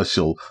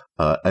commercial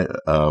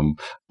a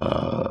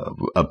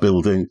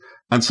building,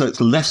 and so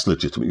it's less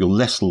legitimate. You're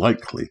less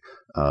likely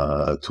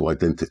to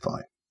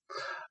identify.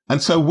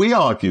 And so we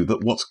argue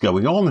that what's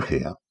going on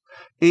here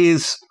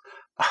is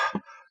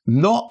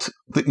not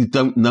that you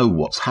don't know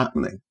what's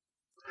happening.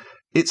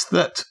 It's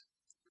that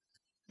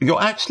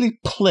you're actually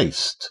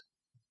placed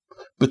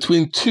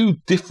between two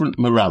different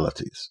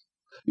moralities.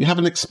 You have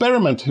an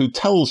experimenter who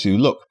tells you,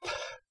 look,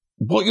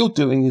 what you're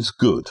doing is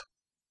good.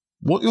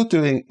 What you're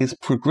doing is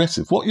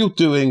progressive. What you're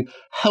doing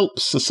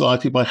helps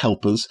society by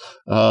helping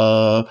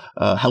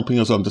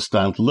us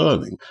understand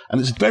learning.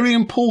 And it's very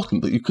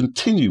important that you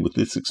continue with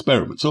this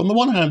experiment. So on the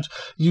one hand,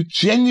 you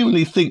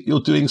genuinely think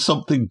you're doing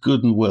something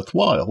good and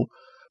worthwhile.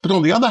 But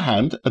on the other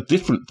hand, a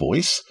different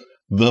voice,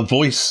 the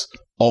voice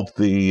of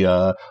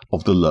the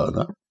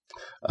learner,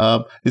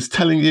 is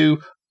telling you,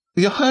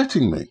 you're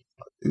hurting me.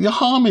 You're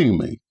harming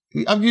me.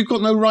 You've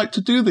got no right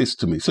to do this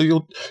to me. So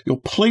you're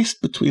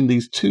placed between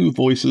these two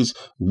voices.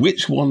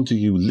 Which one do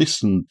you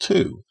listen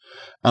to?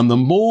 And the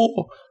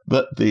more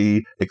that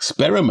the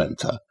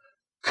experimenter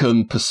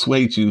can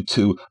persuade you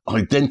to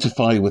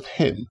identify with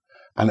him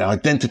and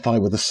identify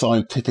with a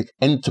scientific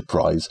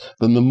enterprise,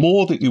 then the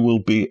more that you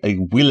will be a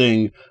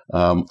willing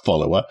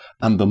follower.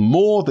 And the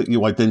more that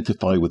you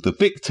identify with the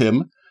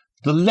victim,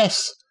 the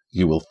less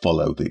you will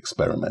follow the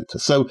experimenter.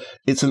 So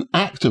it's an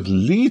act of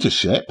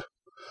leadership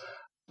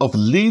of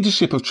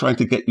trying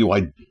to get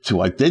you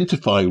to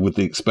identify with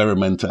the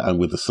experimenter and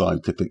with the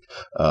scientific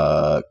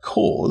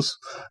cause.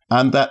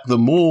 And that the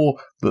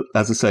more that,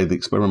 as I say, the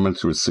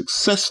experimenter is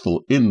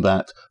successful in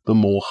that, the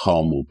more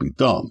harm will be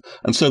done.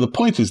 And so the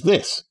point is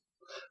this: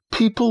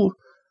 people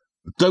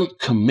don't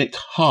commit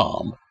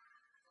harm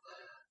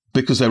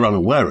because they're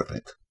unaware of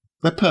it.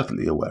 They're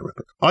perfectly aware of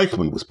it.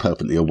 Eichmann was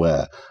perfectly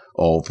aware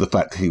of the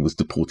fact that he was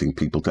deporting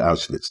people to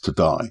Auschwitz to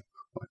die.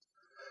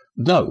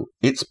 No,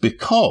 it's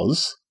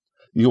because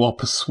you are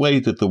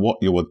persuaded that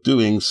what you are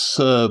doing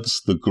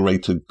serves the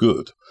greater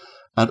good.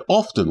 And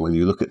often when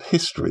you look at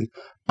history,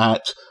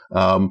 at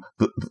the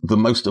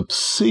most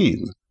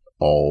obscene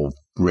of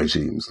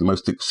regimes, the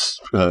most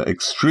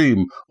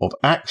extreme of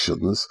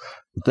actions,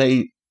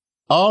 they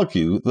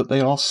argue that they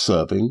are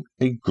serving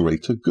a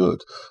greater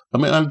good. I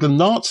mean, and the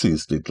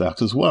Nazis did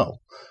that as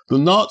well. The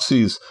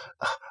Nazis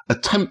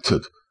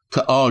attempted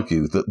to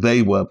argue that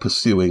they were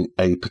pursuing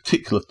a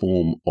particular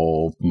form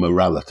of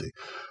morality,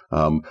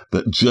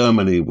 that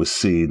Germany was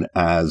seen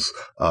as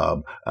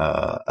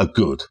a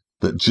good,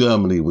 that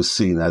Germany was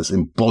seen as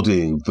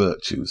embodying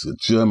virtues, that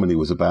Germany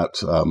was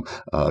about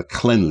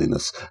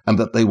cleanliness, and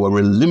that they were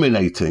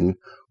eliminating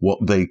what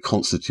they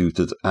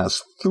constituted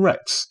as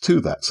threats to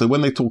that. So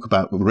when they talk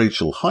about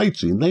racial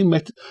hygiene, they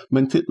meant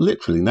it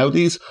literally. Now,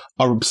 these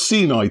are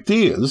obscene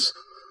ideas,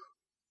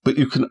 but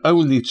you can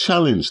only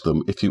challenge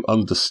them if you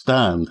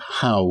understand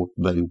how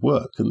they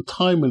work. And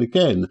time and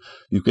again,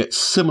 you get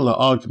similar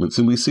arguments,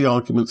 and we see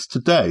arguments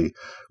today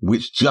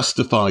which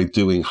justify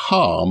doing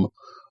harm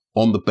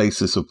on the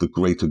basis of the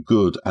greater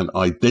good and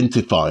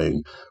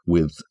identifying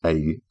with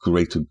a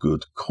greater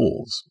good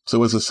cause.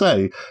 So as I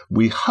say,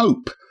 we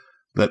hope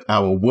that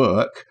our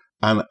work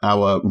and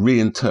our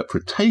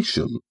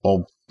reinterpretation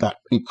of that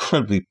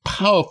incredibly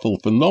powerful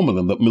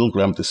phenomenon that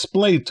Milgram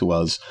displayed to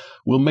us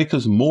will make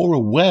us more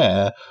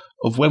aware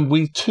of when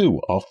we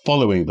too are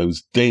following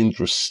those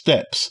dangerous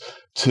steps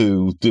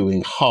to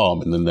doing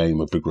harm in the name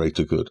of the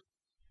greater good.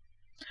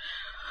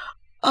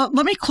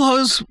 Let me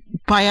close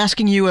by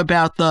asking you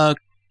about the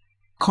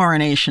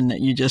coronation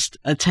that you just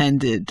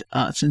attended,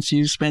 since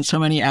you spent so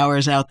many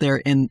hours out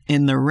there in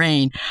the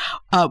rain.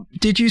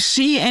 Did you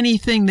see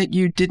anything that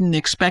you didn't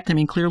expect? I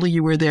mean, clearly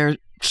you were there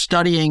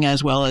studying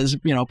as well as,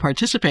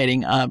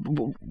 participating.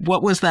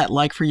 What was that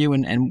like for you,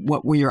 and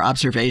what were your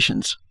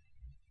observations?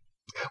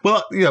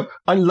 Well,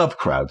 I love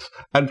crowds.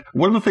 And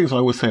one of the things I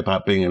always say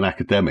about being an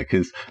academic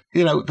is,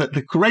 that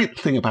the great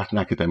thing about an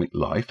academic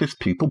life is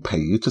people pay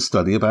you to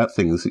study about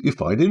things that you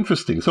find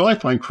interesting. So I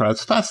find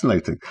crowds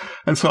fascinating.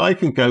 And so I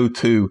can go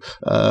to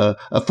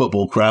a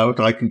football crowd,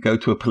 I can go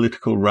to a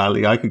political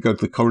rally, I can go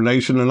to the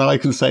coronation, and I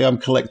can say I'm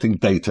collecting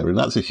data. And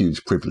that's a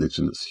huge privilege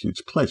and it's a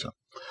huge pleasure.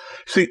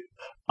 See,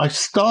 I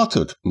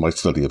started my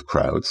study of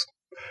crowds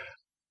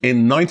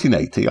in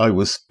 1980, I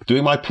was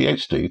doing my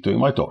PhD, doing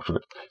my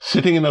doctorate,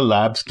 sitting in a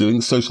labs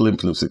doing social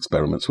influence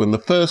experiments when the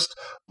first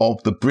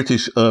of the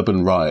British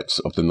urban riots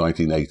of the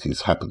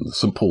 1980s happened, the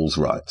St. Paul's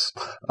riots.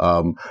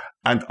 And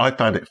I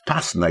found it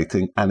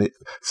fascinating, and it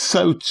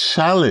so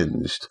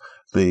challenged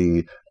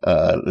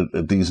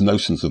these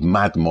notions of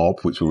mad mob,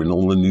 which were in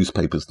all the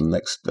newspapers the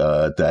next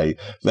day,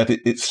 that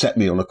it set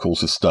me on a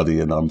course of study,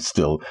 and I'm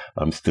still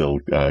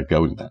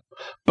going there.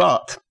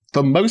 But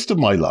for most of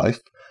my life,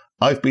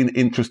 I've been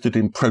interested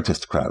in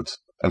protest crowds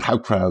and how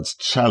crowds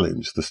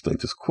challenge the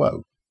status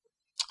quo.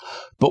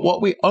 But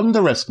what we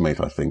underestimate,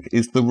 I think,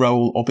 is the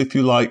role of, if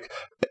you like,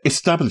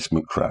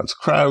 establishment crowds,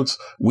 crowds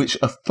which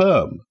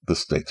affirm the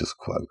status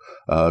quo,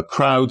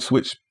 crowds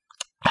which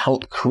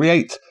help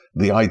create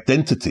the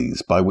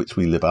identities by which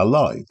we live our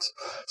lives.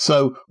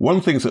 So one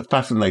of the things that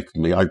fascinated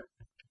me, I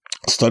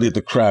studied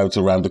the crowds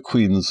around the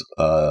Queen's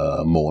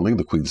mourning,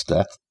 the Queen's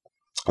death,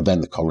 and then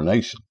the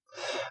coronation.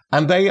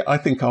 And they, I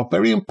think, are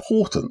very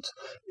important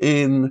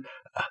in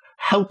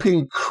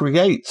helping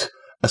create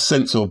a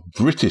sense of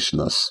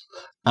Britishness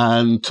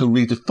and to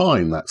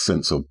redefine that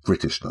sense of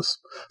Britishness.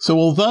 So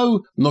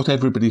although not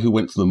everybody who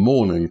went to the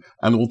mourning,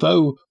 and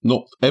although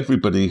not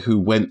everybody who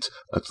went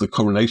to the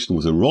coronation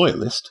was a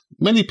royalist,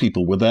 many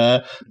people were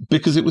there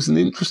because it was an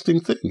interesting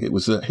thing. It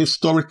was a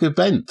historic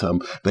event.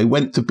 They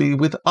went to be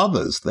with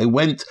others. They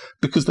went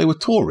because they were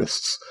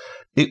tourists.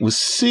 It was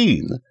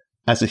seen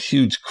as a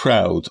huge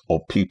crowd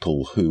of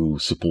people who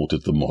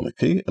supported the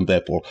monarchy and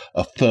therefore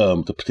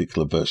affirmed a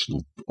particular version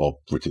of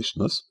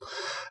Britishness.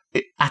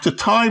 At a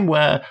time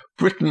where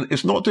Britain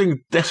is not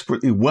doing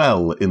desperately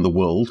well in the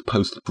world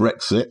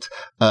post-Brexit,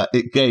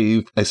 it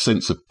gave a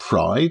sense of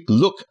pride.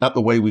 Look at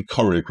the way we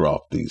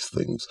choreograph these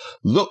things.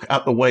 Look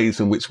at the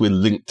ways in which we're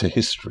linked to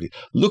history.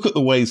 Look at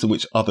the ways in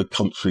which other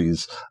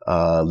countries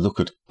look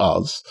at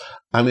us.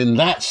 And in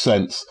that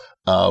sense,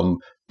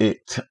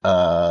 it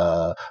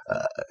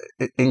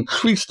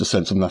increased the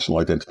sense of national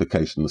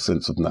identification, the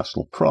sense of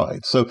national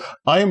pride. So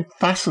I am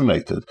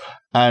fascinated,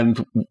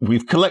 and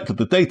we've collected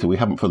the data. We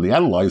haven't fully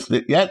analysed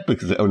it yet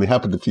because it only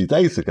happened a few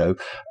days ago,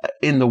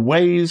 in the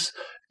ways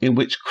in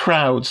which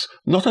crowds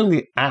not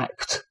only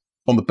act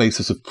on the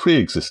basis of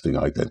pre-existing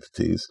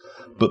identities,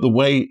 but the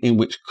way in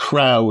which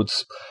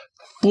crowds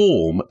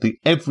form the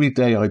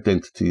everyday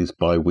identities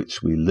by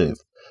which we live.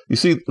 You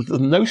see, the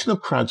notion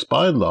of crowds,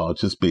 by and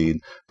large, has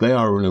been they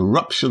are an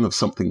eruption of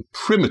something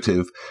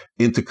primitive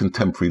into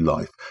contemporary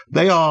life.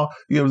 They are,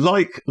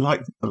 like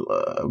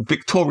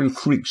Victorian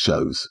freak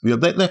shows.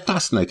 They're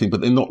fascinating, but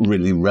they're not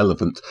really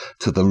relevant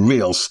to the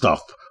real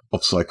stuff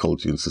of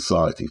psychology and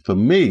society. For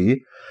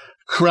me,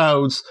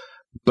 crowds,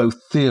 both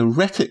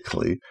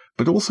theoretically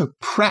but also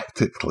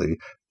practically,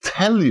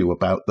 tell you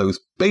about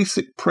those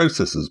basic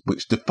processes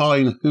which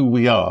define who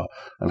we are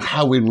and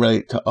how we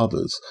relate to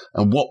others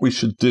and what we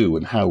should do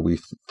and how we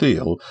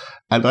feel.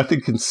 And I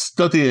think in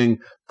studying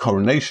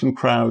coronation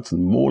crowds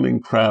and mourning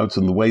crowds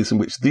and the ways in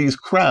which these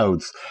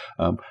crowds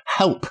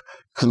help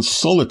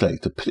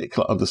consolidate a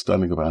particular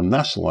understanding of our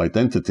national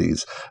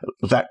identities,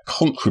 that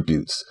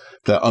contributes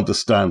to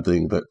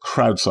understanding that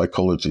crowd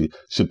psychology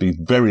should be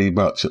very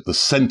much at the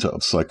center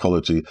of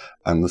psychology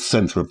and the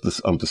center of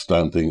this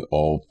understanding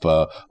of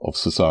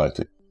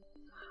society.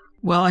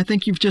 Well, I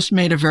think you've just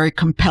made a very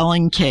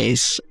compelling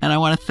case, and I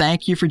want to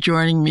thank you for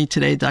joining me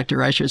today, Dr.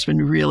 Reicher. It's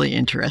been really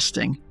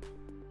interesting.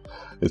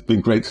 It's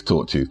been great to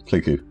talk to you.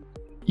 Thank you.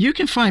 You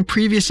can find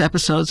previous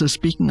episodes of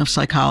Speaking of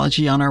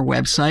Psychology on our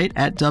website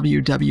at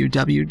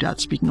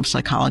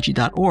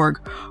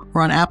www.speakingofpsychology.org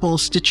or on Apple,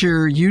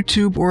 Stitcher,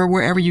 YouTube, or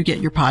wherever you get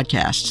your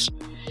podcasts.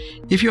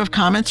 If you have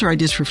comments or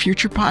ideas for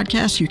future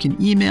podcasts, you can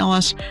email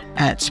us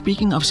at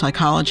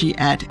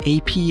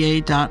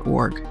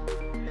speakingofpsychology@apa.org.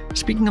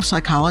 Speaking of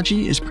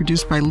Psychology is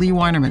produced by Lee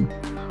Weinerman.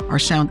 Our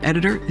sound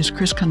editor is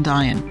Chris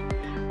Kondayan.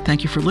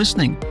 Thank you for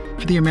listening.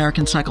 For the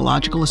American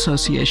Psychological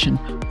Association,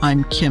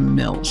 I'm Kim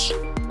Mills.